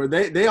 Yeah, where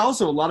they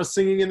also a lot of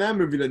singing in that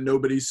movie that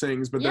nobody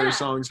sings, but there are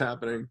songs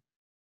happening.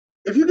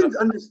 If you can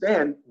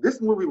understand,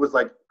 this movie was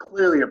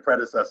clearly a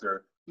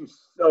predecessor to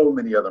so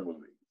many other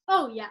movies.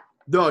 Oh yeah.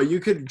 No, you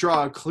could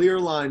draw a clear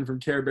line from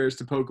Care Bears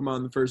to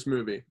Pokemon, the first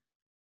movie.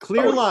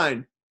 Clear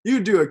line. You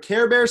do a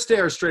Care Bear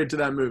stare straight to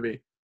that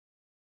movie.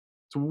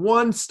 It's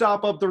one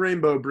stop up the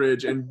Rainbow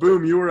Bridge, and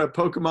boom, you were at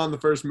Pokemon, the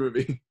first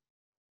movie.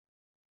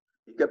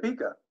 Pika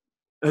Pika.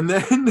 And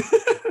then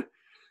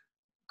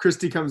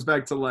Christy comes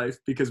back to life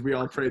because we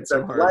all prayed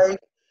so hard.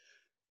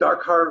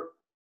 Darkheart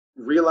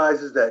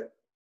realizes that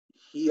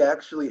he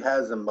actually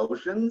has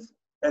emotions,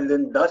 and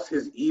then thus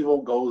his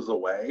evil goes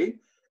away.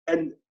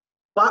 And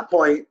plot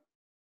point,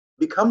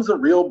 becomes a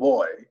real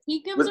boy. He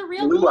becomes a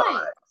real boy.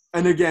 Eyes.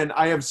 And again,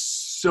 I have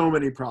so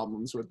many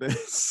problems with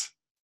this.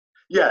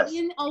 Yes.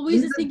 Ian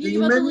always is thinking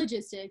about the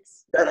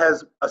logistics. That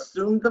has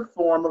assumed the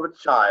form of a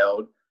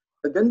child,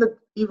 but then the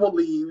evil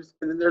leaves,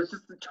 and then there's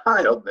just a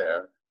child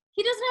there.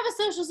 He doesn't have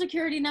a social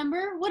security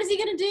number. What is he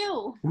going to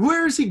do?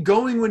 Where is he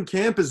going when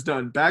camp is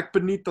done? Back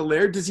beneath the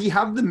lair? Does he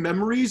have the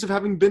memories of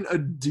having been a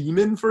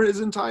demon for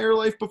his entire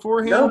life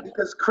beforehand? No,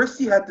 because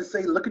Christy had to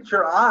say, look at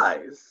your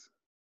eyes.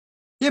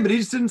 Yeah, but he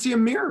just didn't see a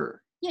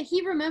mirror. Yeah,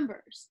 he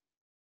remembers.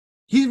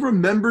 He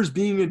remembers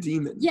being a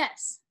demon.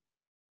 Yes.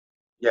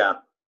 Yeah.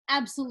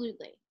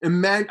 Absolutely.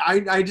 And man,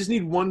 I just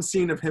need one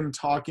scene of him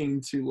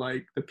talking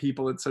to the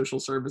people at social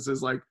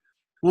services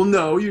well,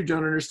 no, you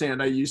don't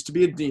understand. I used to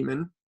be a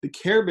demon. The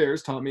Care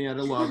Bears taught me how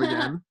to love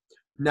again.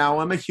 Now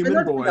I'm a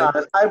human boy.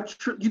 Honest, I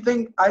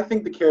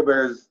think the Care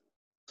Bears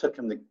took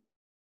him to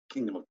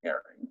Kingdom of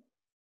Caring.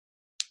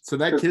 So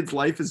that kid's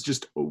life is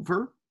just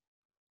over?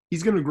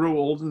 He's going to grow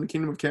old in the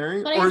Kingdom of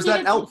Caring? Or is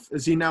that Elf?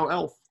 Is he now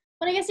Elf?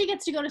 But I guess he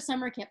gets to go to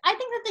summer camp. I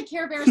think that the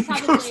Care Bears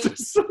probably...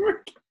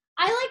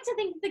 I like to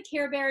think the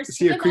Care Bears... Is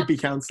he a creepy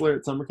counselor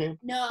at summer camp?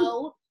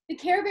 No. The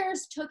Care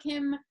Bears took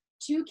him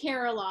to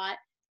Care-a-Lot.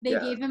 They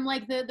gave him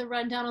the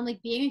rundown on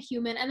being a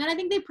human, and then I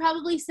think they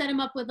probably set him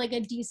up with a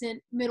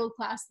decent middle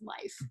class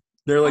life.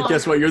 They're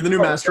guess what? You're the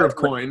new master of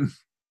coin.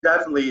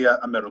 Definitely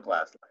a middle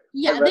class life.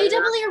 Yeah, they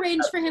definitely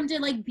arranged for him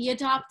to be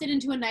adopted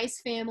into a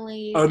nice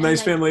family. A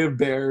nice family of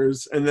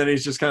bears, and then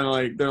he's just kind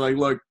of they're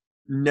look,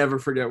 never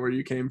forget where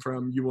you came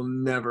from. You will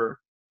never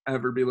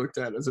ever be looked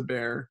at as a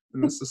bear in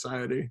this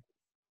society.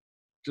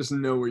 Just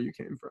know where you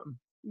came from.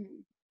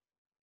 Mm.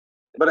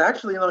 But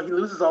actually, he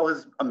loses all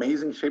his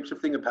amazing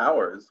shape-shifting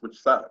powers, which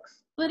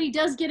sucks. But he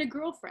does get a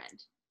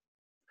girlfriend.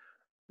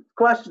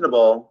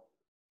 Questionable.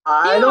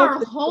 They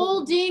are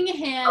holding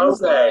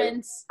hands,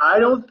 Lawrence. I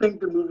don't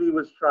think the movie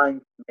was trying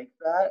to make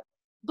that.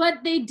 But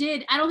they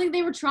did. I don't think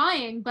they were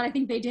trying, but I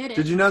think they did it.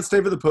 Did you not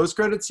stay for the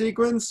post-credit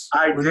sequence?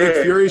 I When did,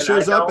 Nick Fury and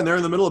shows up and they're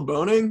in the middle of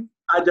boning?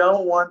 I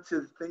don't want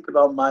to think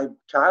about my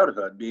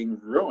childhood being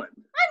ruined.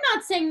 I'm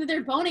not saying that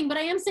they're boning, but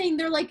I am saying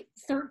they're like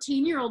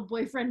 13-year-old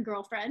boyfriend,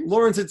 girlfriend.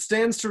 Lawrence, it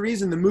stands to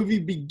reason. The movie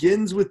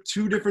begins with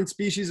 2 different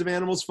species of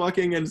animals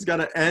fucking, and it's got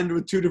to end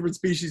with 2 different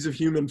species of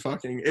human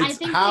fucking.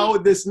 It's how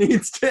this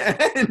needs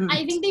to end.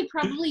 I think they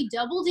probably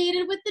double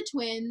dated with the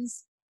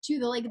twins to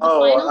the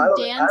final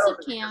dance of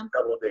camp.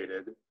 Double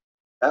dated.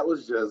 That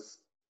was just,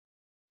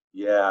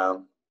 yeah.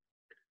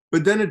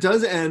 But then it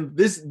does end.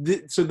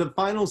 So the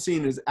final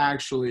scene is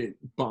actually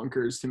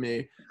bonkers to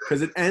me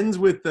because it ends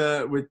with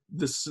the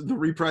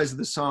reprise of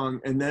the song,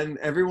 and then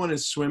everyone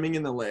is swimming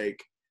in the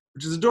lake,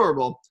 which is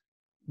adorable.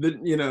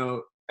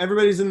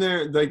 Everybody's in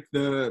there, like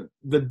the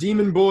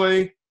demon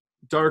boy,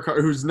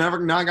 Darkheart, who's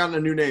not gotten a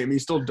new name.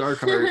 He's still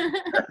Darkheart.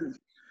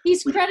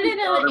 He's credited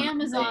on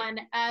Amazon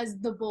as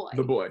the boy.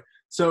 The boy.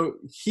 So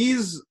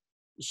he's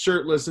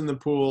shirtless in the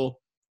pool.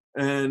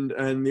 And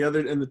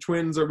the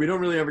twins we don't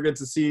really ever get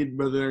to see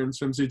whether they're in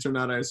swimsuits or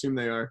not. I assume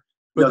they are.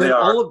 But then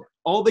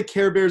all the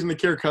Care Bears and the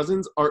Care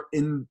Cousins are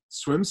in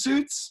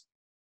swimsuits.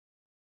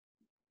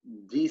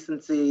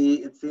 Decency.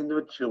 It seemed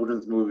a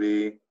children's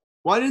movie.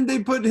 Why didn't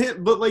they put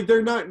him? But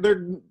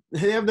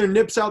they have their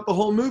nips out the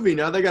whole movie.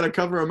 Now they got to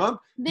cover him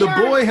up.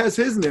 Boy has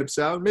his nips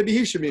out. Maybe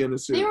he should be in a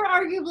suit. They were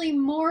arguably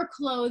more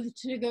clothed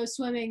to go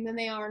swimming than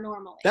they are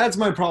normally. That's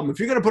my problem. If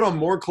you're gonna put on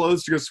more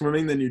clothes to go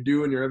swimming than you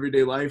do in your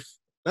everyday life,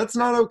 that's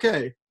not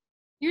okay.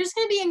 You're just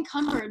gonna be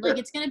encumbered. Like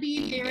it's gonna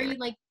be very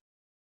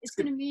it's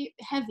gonna be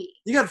heavy.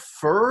 You got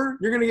fur.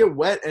 You're gonna get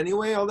wet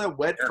anyway. All that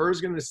wet fur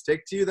is gonna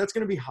stick to you. That's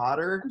gonna be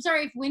hotter. I'm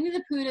sorry. If Winnie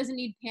the Pooh doesn't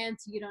need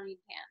pants, you don't need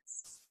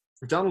pants.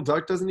 If Donald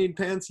Duck doesn't need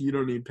pants, you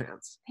don't need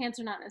pants. Pants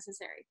are not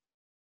necessary.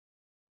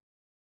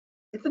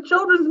 It's a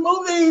children's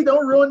movie.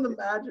 Don't ruin the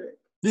magic.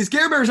 These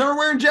Care Bears aren't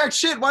wearing jack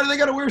shit. Why do they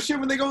gotta wear shit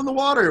when they go in the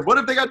water? What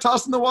if they got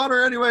tossed in the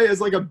water anyway as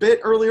like a bit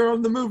earlier on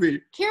in the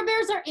movie? Care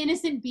Bears are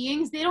innocent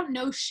beings. They don't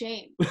know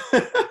shame.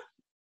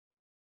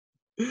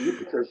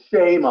 It's a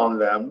shame on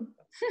them.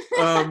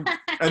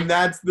 And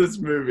that's this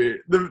movie.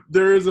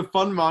 There is a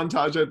fun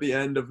montage at the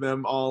end of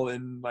them all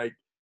in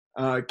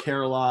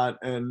Care-a-Lot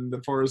and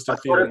the Forest of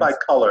Phoenix. Sorted by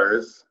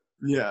colors.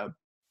 Yeah,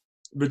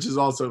 which is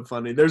also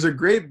funny. There's a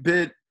great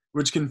bit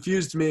which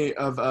confused me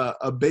of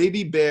a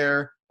baby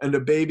bear and a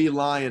baby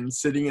lion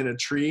sitting in a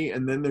tree,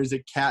 and then there's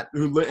a cat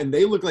and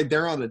they look like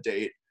they're on a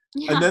date.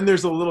 Yeah. And then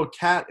there's a little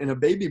cat in a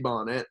baby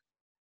bonnet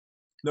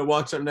that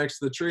walks up next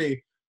to the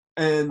tree,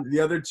 and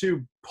the other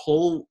two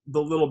pull the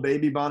little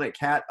baby bonnet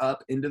cat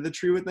up into the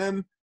tree with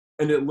them,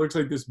 and it looks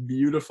like this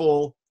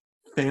beautiful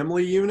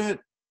family unit.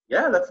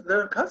 Yeah,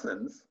 they're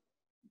cousins.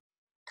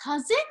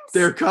 Cousins?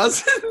 They're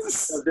cousins?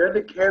 So they're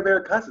the Care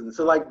Bear cousins.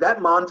 So that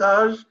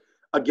montage,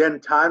 again,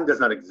 time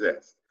does not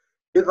exist.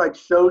 It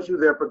shows you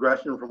their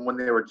progression from when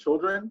they were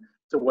children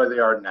to where they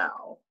are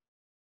now.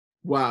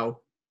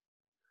 Wow.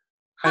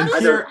 And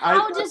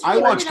I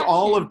watched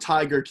all of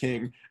Tiger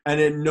King,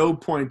 and at no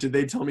point did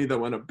they tell me that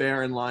when a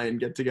bear and lion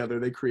get together,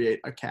 they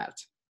create a cat.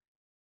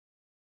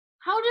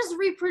 How does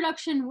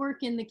reproduction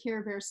work in the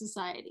Care Bear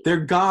Society? They're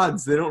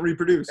gods. They don't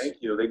reproduce.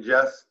 Thank you. They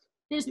just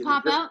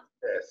pop out?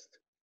 Exist.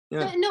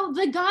 Yeah. No,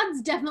 the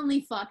gods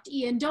definitely fucked,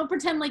 Ian. Don't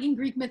pretend like in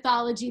Greek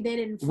mythology they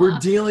didn't fuck. We're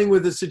dealing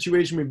with a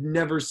situation we've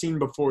never seen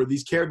before.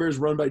 These Care Bears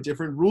run by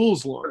different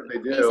rules, Lauren. They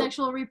do.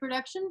 Asexual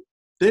reproduction?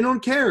 They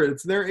don't care.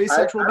 They're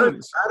asexual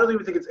beings. I don't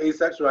even think it's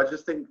asexual. I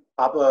just think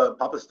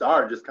Papa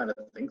Star just kind of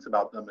thinks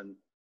about them. And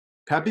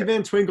Pappy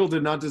Van Twinkle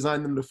did not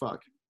design them to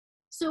fuck.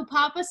 So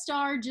Papa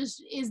Star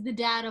just is the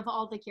dad of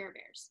all the Care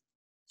Bears.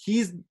 He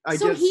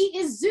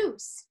is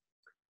Zeus.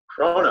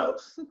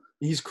 Kronos.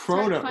 He's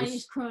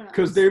Kronos.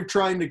 Because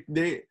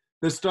the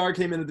star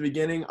came in at the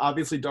beginning.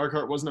 Obviously,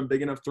 Darkheart wasn't a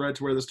big enough threat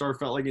to where the star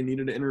felt like it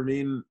needed to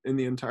intervene in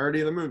the entirety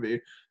of the movie.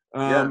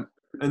 And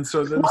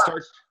so then the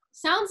star...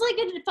 Sounds like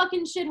a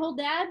fucking shithole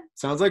dad.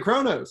 Sounds like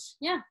Kronos.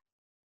 Yeah.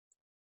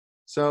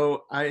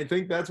 So I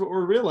think that's what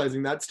we're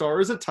realizing. That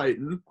star is a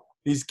Titan.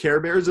 These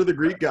Care Bears are the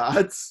Greek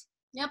gods.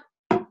 Yep.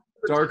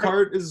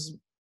 Darkheart is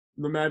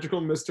the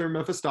magical Mr.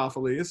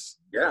 Mephistopheles.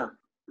 Yeah.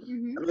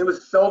 Mm-hmm. I mean, it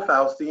was so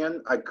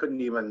Faustian, I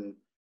couldn't even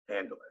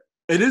handle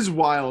it. It is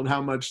wild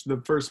how much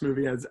the first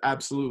movie has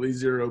absolutely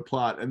zero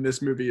plot, and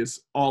this movie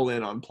is all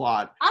in on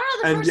plot. I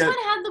don't know, the first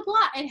one had the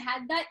plot. It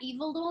had that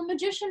evil little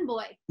magician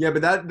boy. Yeah,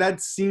 but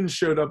that scene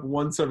showed up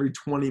once every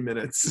 20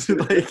 minutes.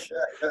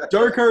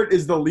 Darkheart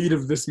is the lead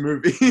of this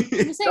movie. I'm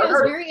just saying, I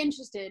was very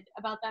interested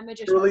about that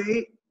magician.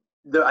 Really,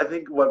 I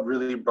think what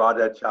really brought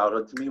that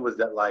childhood to me was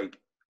that,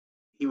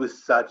 he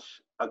was such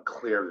a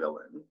clear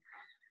villain.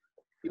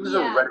 He was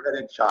a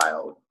redheaded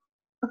child.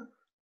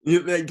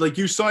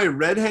 You saw a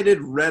redheaded,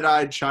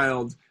 red-eyed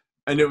child,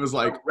 and it was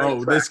like,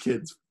 this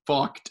kid's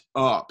fucked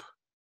up.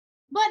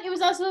 But it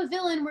was also a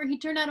villain where he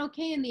turned out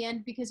okay in the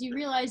end because he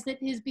realized that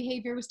his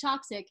behavior was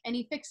toxic, and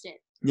he fixed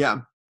it. Yeah.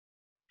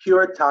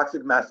 Pure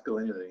toxic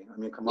masculinity. I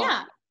mean, come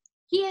on.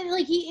 Yeah.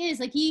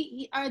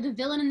 The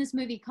villain in this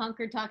movie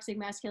conquered toxic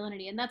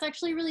masculinity, and that's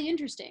actually really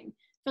interesting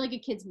for a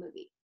kid's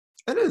movie.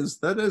 That is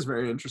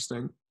very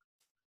interesting.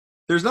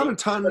 There's not a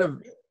ton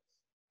of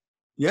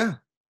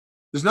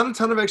There's not a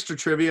ton of extra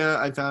trivia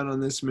I found on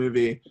this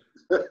movie.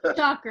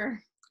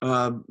 Shocker.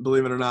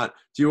 Believe it or not.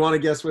 Do you want to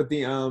guess what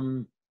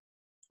the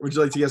would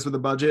you like to guess what the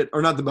budget,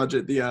 or not the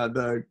budget,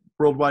 the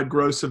worldwide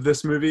gross of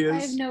this movie is?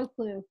 I have no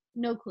clue.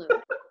 No clue.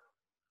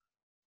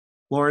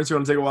 Lawrence, you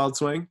want to take a wild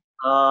swing?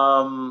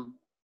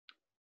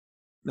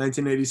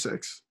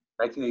 1986.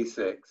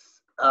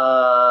 1986.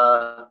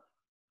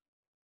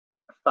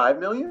 5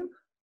 million?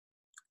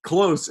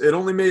 Close. It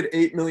only made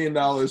 $8 million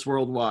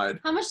worldwide.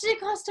 How much did it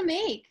cost to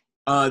make?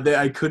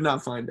 I could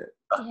not find it.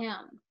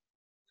 Damn.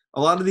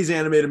 A lot of these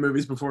animated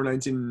movies before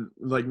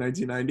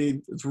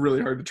 1990, it's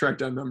really hard to track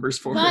down numbers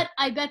for. But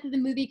I bet that the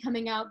movie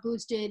coming out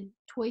boosted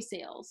toy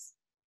sales.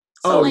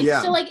 So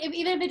So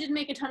even if it didn't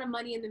make a ton of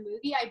money in the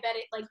movie, I bet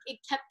it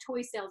kept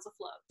toy sales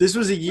afloat. This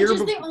was a year. Which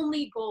is the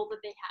only goal that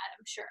they had,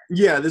 I'm sure.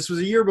 Yeah, this was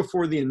a year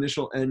before the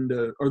initial end,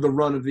 or the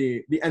run of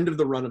the end of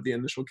the run of the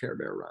initial Care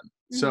Bear run.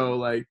 Mm-hmm.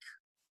 So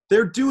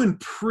they're doing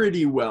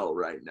pretty well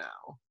right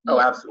now.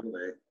 Oh,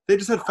 absolutely. They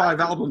just had 5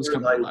 albums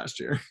come out last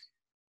year.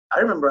 I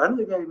remember. I don't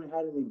think I even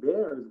had any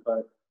bears,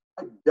 but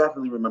I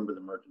definitely remember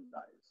the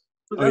merchandise.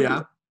 Oh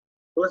yeah,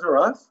 Toys R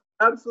Us?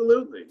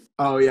 Absolutely.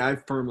 Oh yeah, I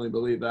firmly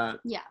believe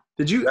that. Yeah.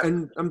 Did you?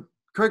 And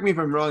correct me if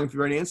I'm wrong. If you've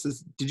already answered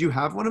this, did you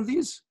have one of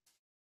these?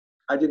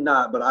 I did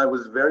not, but I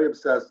was very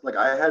obsessed. Like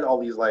I had all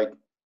these I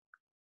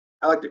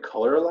like to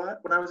color a lot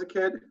when I was a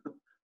kid.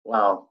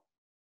 Wow,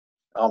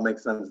 all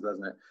makes sense,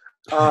 doesn't it?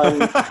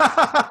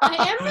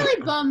 I am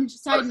really bummed.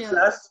 Side note.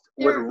 Obsessed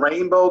with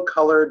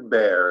rainbow-colored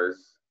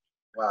bears.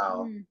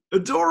 Wow.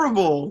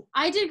 Adorable.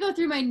 I did go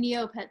through my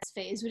Neopets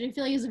phase, which I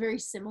feel like is a very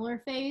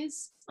similar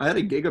phase. I had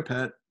a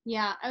Gigapet.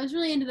 Yeah, I was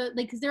really into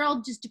because they're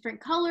all just different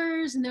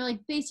colors, and they're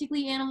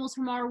basically animals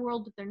from our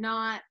world, but they're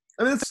not.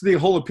 I mean, that's the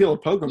whole appeal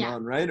of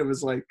Pokemon, right? It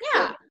was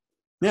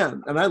yeah,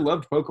 and I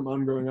loved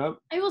Pokemon growing up.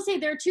 I will say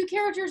there are 2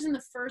 characters in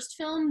the first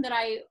film that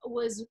I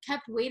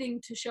kept waiting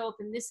to show up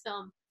in this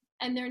film,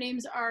 and their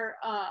names are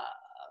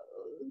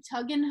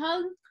Tug and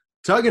Hug.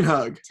 Tug and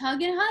Hug.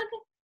 Tug and Hug.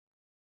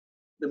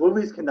 The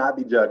movies cannot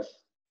be judged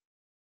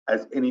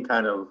as any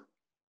kind of.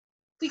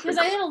 Because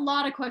I had a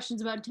lot of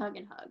questions about Tug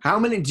and Hug. How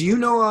many? Do you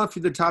know off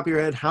the top of your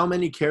head how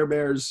many Care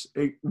Bears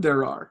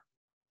there are?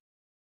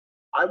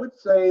 I would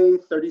say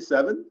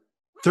 37.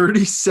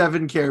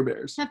 37 Care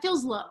Bears. That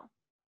feels low.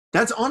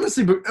 That's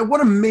honestly, but what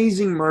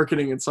amazing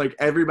marketing! It's like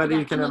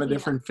everybody can have a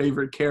different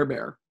favorite Care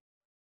Bear.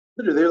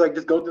 They're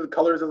just go through the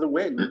colors of the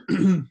wind.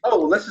 Oh,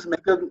 let's just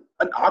make an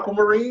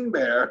aquamarine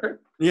bear.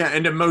 Yeah,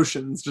 and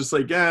emotions. Just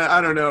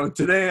I don't know.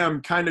 Today I'm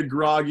kind of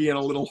groggy and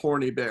a little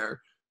horny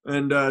bear.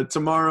 And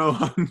tomorrow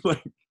I'm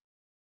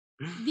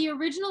The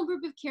original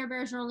group of Care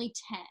Bears are only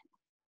 10.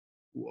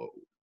 Whoa.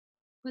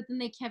 But then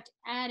they kept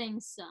adding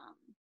some.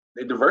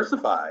 They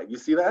diversified. You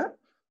see that?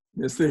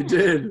 Yes, they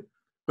did.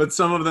 But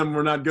some of them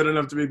were not good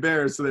enough to be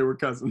bears, so they were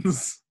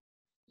cousins.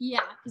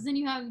 Yeah, because then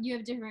you have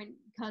different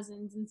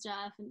cousins and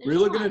stuff. And were you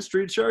looking at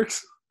Street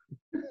Sharks?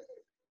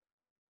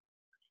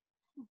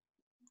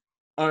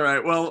 All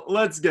right, well,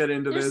 let's get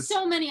into this. There's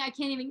so many I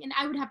can't even, and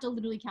I would have to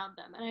literally count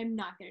them, and I'm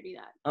not going to do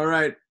that. All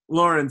right,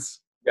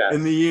 Lawrence, yes.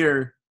 In the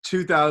year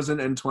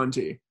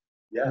 2020,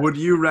 yes. Would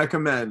you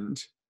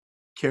recommend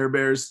Care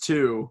Bears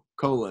 2,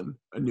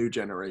 A New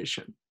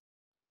Generation?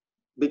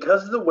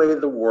 Because of the way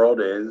the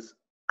world is,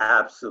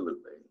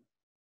 absolutely.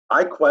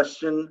 I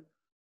question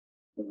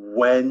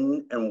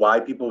when and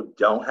why people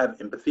don't have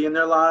empathy in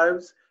their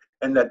lives,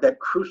 and that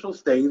crucial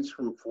stage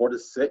from 4 to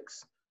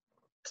 6,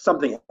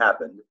 something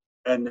happened.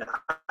 And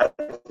I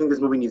think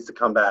this movie needs to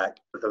come back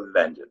with a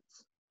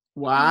vengeance.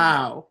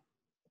 Wow.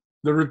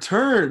 The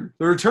return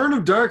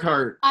of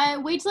Darkheart. I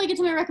wait till I get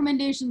to my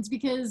recommendations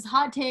because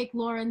hot take,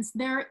 Lawrence,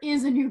 there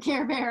is a new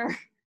Care Bear.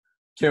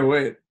 Can't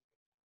wait.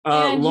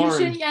 And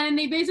Lauren, and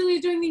they basically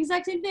is doing the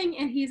exact same thing,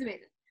 and he's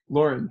amazing.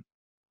 Lauren,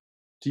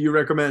 do you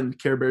recommend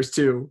Care Bears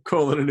 2,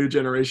 A New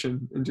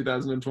Generation in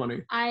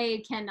 2020?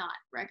 I cannot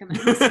recommend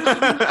this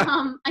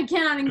film. I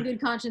cannot in good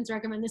conscience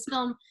recommend this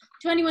film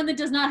to anyone that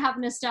does not have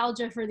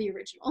nostalgia for the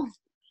original.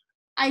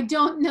 I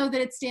don't know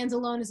that it stands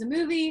alone as a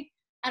movie.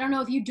 I don't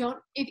know if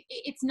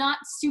it's not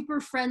super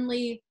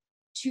friendly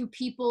to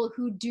people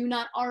who do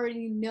not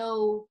already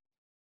know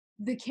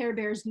the Care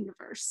Bears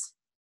universe.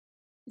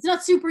 It's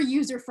not super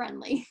user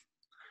friendly.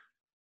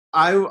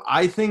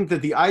 I think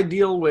that the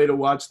ideal way to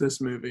watch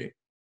this movie,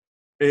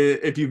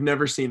 if you've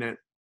never seen it,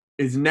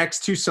 is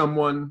next to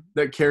someone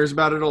that cares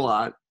about it a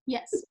lot.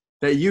 Yes.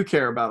 That you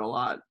care about a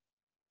lot.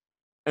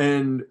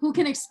 And who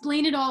can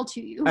explain it all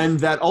to you. And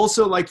that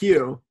also, like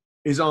you,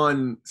 is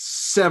on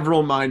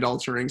several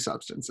mind-altering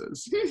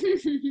substances.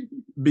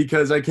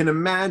 Because I can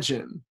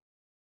imagine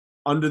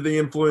under the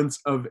influence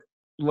of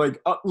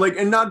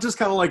and not just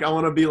kind of I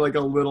want to be a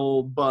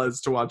little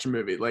buzzed to watch a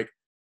movie.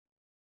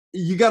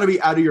 You got to be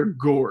out of your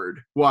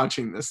gourd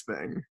watching this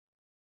thing.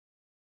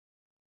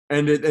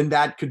 And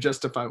that could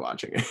justify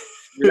watching it.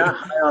 You're not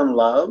high on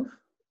love?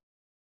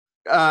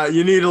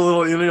 You need a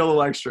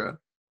little extra.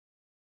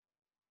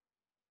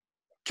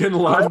 Can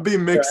love be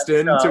mixed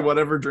into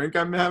whatever drink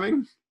I'm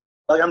having?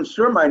 Like, I'm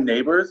sure my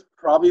neighbors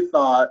probably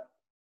thought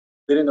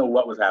they didn't know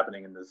what was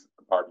happening in this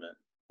apartment.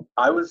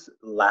 I was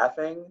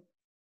laughing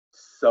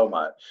so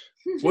much.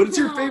 What's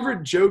your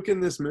favorite joke in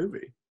this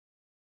movie?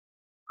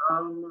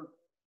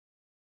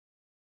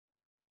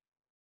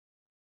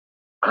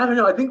 I don't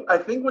know. I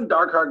think when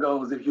Darkheart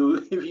goes, if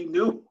you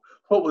knew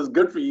what was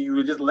good for you, you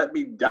would just let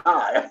me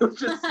die. It was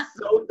just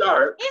so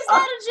dark. Is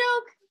that a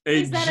joke?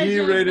 A Is that a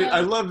joke, G-rated. though? I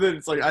love that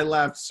it's like I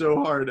laughed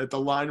so hard at the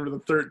line where the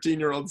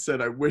 13-year-old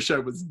said, "I wish I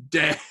was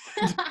dead."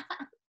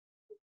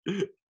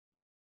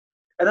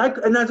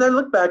 And as I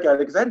look back at it,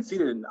 because I hadn't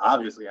seen it in,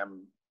 obviously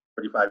I'm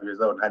 35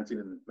 years old and I hadn't seen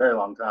it in a very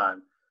long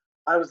time,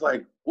 I was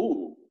like,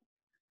 ooh,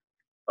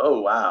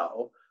 oh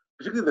wow.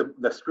 Particularly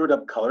the screwed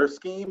up color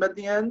scheme at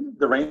the end.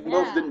 The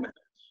rainbows didn't match.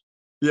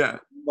 Yeah.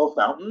 No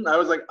fountain. I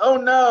was like, oh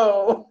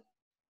no.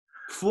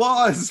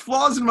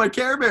 Flaws in my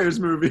Care Bears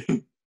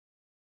movie.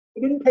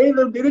 They didn't pay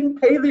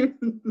the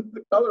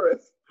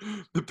colorist.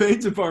 The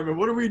paint department.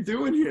 What are we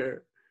doing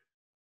here?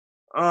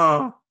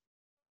 Oh.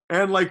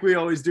 And like we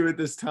always do at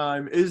this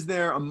time, is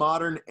there a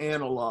modern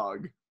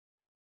analog?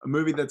 A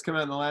movie that's come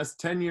out in the last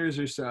 10 years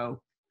or so.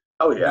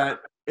 Oh, yeah. That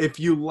if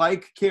you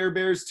like Care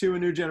Bears 2: A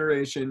New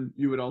Generation,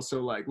 you would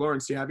also like.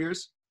 Lawrence, do you have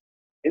yours?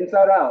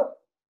 Inside Out.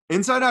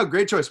 Inside Out,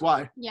 great choice.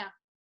 Why? Yeah.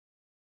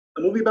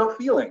 A movie about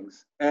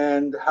feelings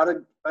and how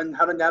to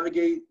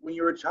navigate when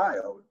you're a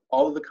child.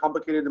 All of the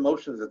complicated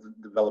emotions that's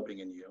developing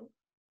in you,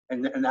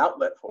 and an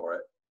outlet for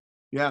it.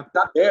 Yeah. It's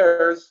not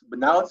theirs, but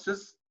now it's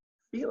just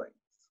feelings.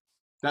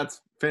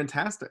 That's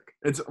fantastic.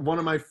 It's one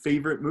of my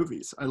favorite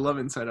movies. I love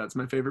Inside Out. It's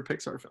my favorite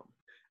Pixar film.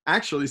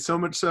 Actually, so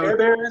much so. Care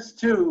Bears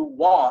 2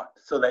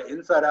 walked so that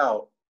Inside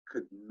Out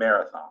could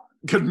marathon.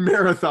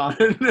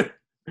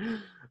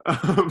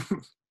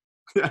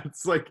 Yeah,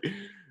 it's like,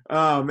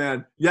 oh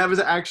man. Yeah, it was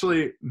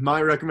actually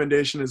my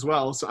recommendation as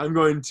well. So I'm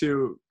going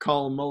to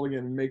call Mulligan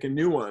and make a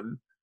new one.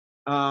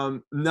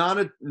 Not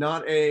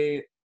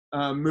a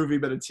movie,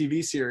 but a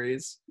TV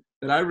series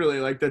that I really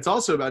like that's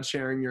also about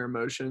sharing your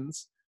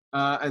emotions.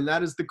 And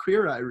that is the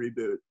Queer Eye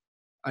reboot.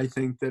 I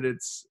think that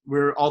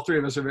we're all three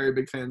of us are very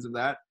big fans of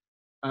that.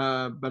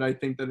 But I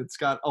think that it's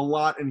got a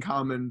lot in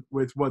common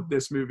with what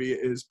this movie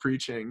is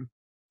preaching,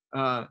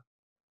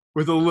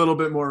 with a little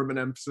bit more of an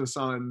emphasis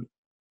on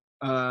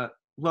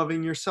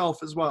loving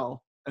yourself as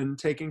well and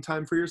taking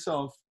time for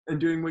yourself and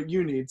doing what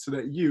you need so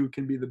that you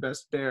can be the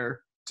best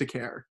bear to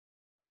care.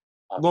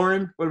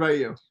 Lauren, what about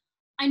you?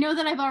 I know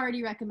that I've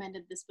already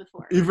recommended this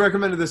before. You've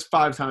recommended this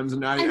 5 times,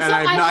 and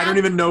I don't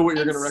even know what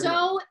you're going to recommend.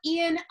 So,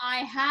 Ian, I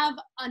have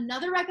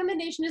another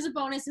recommendation as a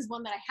bonus, is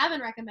one that I haven't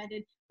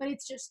recommended, but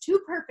it's just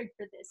too perfect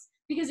for this.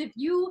 Because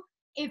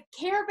if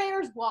Care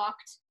Bears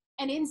walked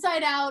and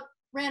Inside Out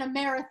ran a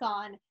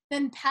marathon,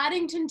 then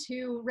Paddington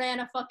 2 ran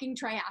a fucking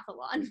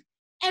triathlon.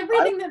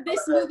 Everything that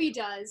this movie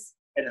does.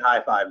 And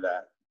high five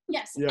that.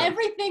 Yes, yeah.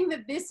 Everything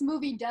that this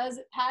movie does,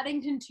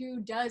 Paddington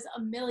 2 does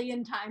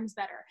 1,000,000 times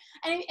better.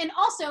 And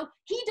also,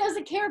 he does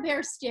a Care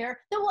Bear stare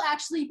that will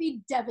actually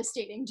be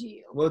devastating to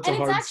you. Well, it's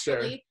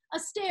actually a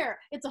stare.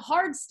 It's a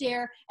hard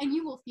stare, and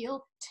you will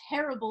feel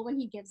terrible when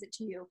he gives it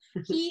to you.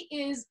 He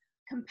is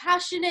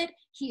compassionate,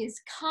 he is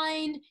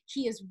kind,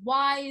 he is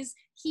wise,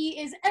 he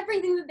is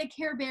everything that the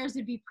Care Bears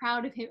would be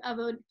proud of him, of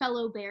a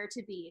fellow bear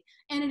to be.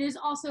 And it is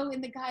also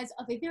in the guise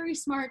of a very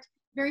smart,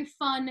 very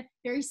fun,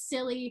 very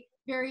silly,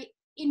 very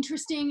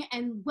interesting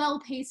and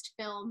well-paced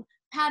film,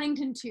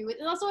 Paddington 2.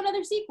 It's also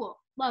another sequel.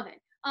 Love it.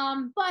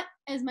 But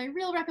as my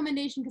real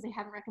recommendation, because I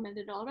haven't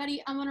recommended it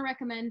already, I'm going to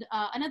recommend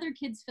another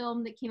kids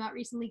film that came out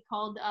recently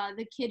called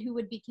The Kid Who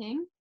Would Be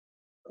King,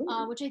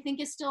 which I think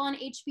is still on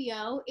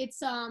HBO.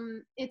 It's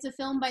a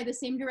film by the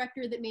same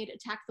director that made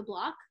Attack the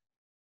Block.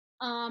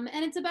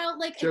 And it's about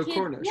like Joe a kid.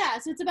 Cornish. Yeah,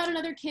 so it's about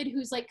another kid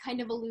who's like kind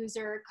of a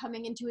loser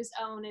coming into his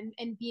own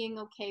and being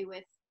okay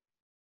with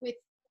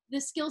the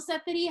skill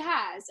set that he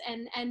has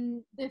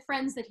and the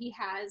friends that he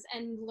has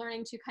and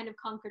learning to kind of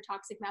conquer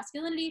toxic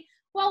masculinity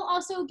while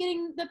also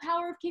getting the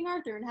power of King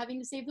Arthur and having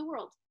to save the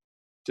world.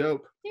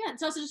 Dope. Yeah,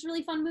 it's also just a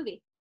really fun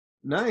movie.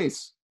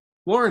 Nice.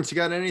 Lawrence, you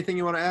got anything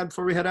you want to add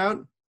before we head out?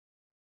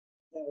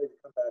 Can't wait to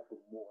come back for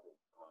Mortal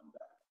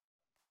Kombat.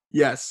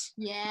 Yes.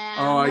 Yeah.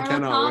 Oh, I Mortal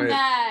cannot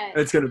Kombat.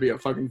 wait. It's going to be a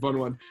fucking fun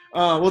one.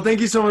 Well, thank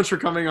you so much for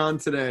coming on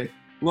today.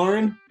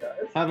 Lauren,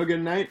 have a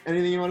good night.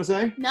 Anything you want to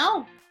say?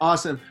 No.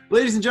 Awesome.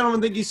 Ladies and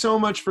gentlemen, thank you so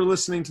much for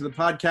listening to the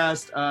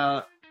podcast.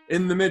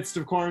 In the midst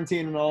of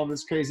quarantine and all of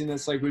this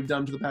craziness like we've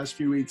done for the past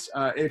few weeks,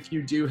 if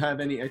you do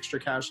have any extra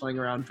cash lying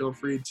around, feel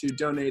free to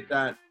donate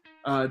that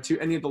to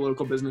any of the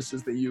local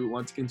businesses that you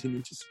want to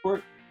continue to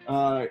support.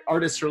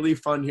 Artists Relief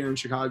Fund here in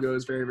Chicago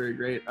is very, very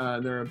great.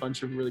 There are a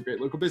bunch of really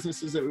great local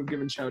businesses that we've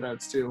given shout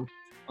outs to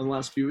on the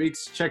last few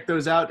weeks. Check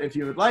those out if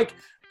you would like.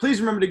 Please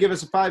remember to give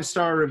us a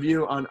 5-star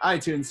review on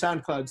iTunes,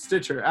 SoundCloud,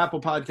 Stitcher, Apple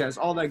Podcasts,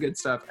 all that good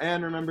stuff.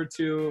 And remember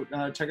to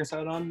check us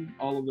out on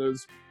all of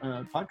those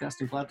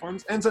podcasting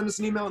platforms and send us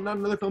an email at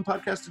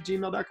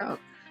notanotherfilmpodcast@gmail.com.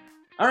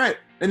 All right.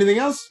 Anything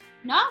else?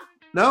 No.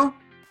 No?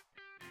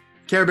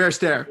 Care Bear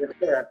Stare.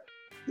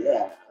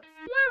 Yeah.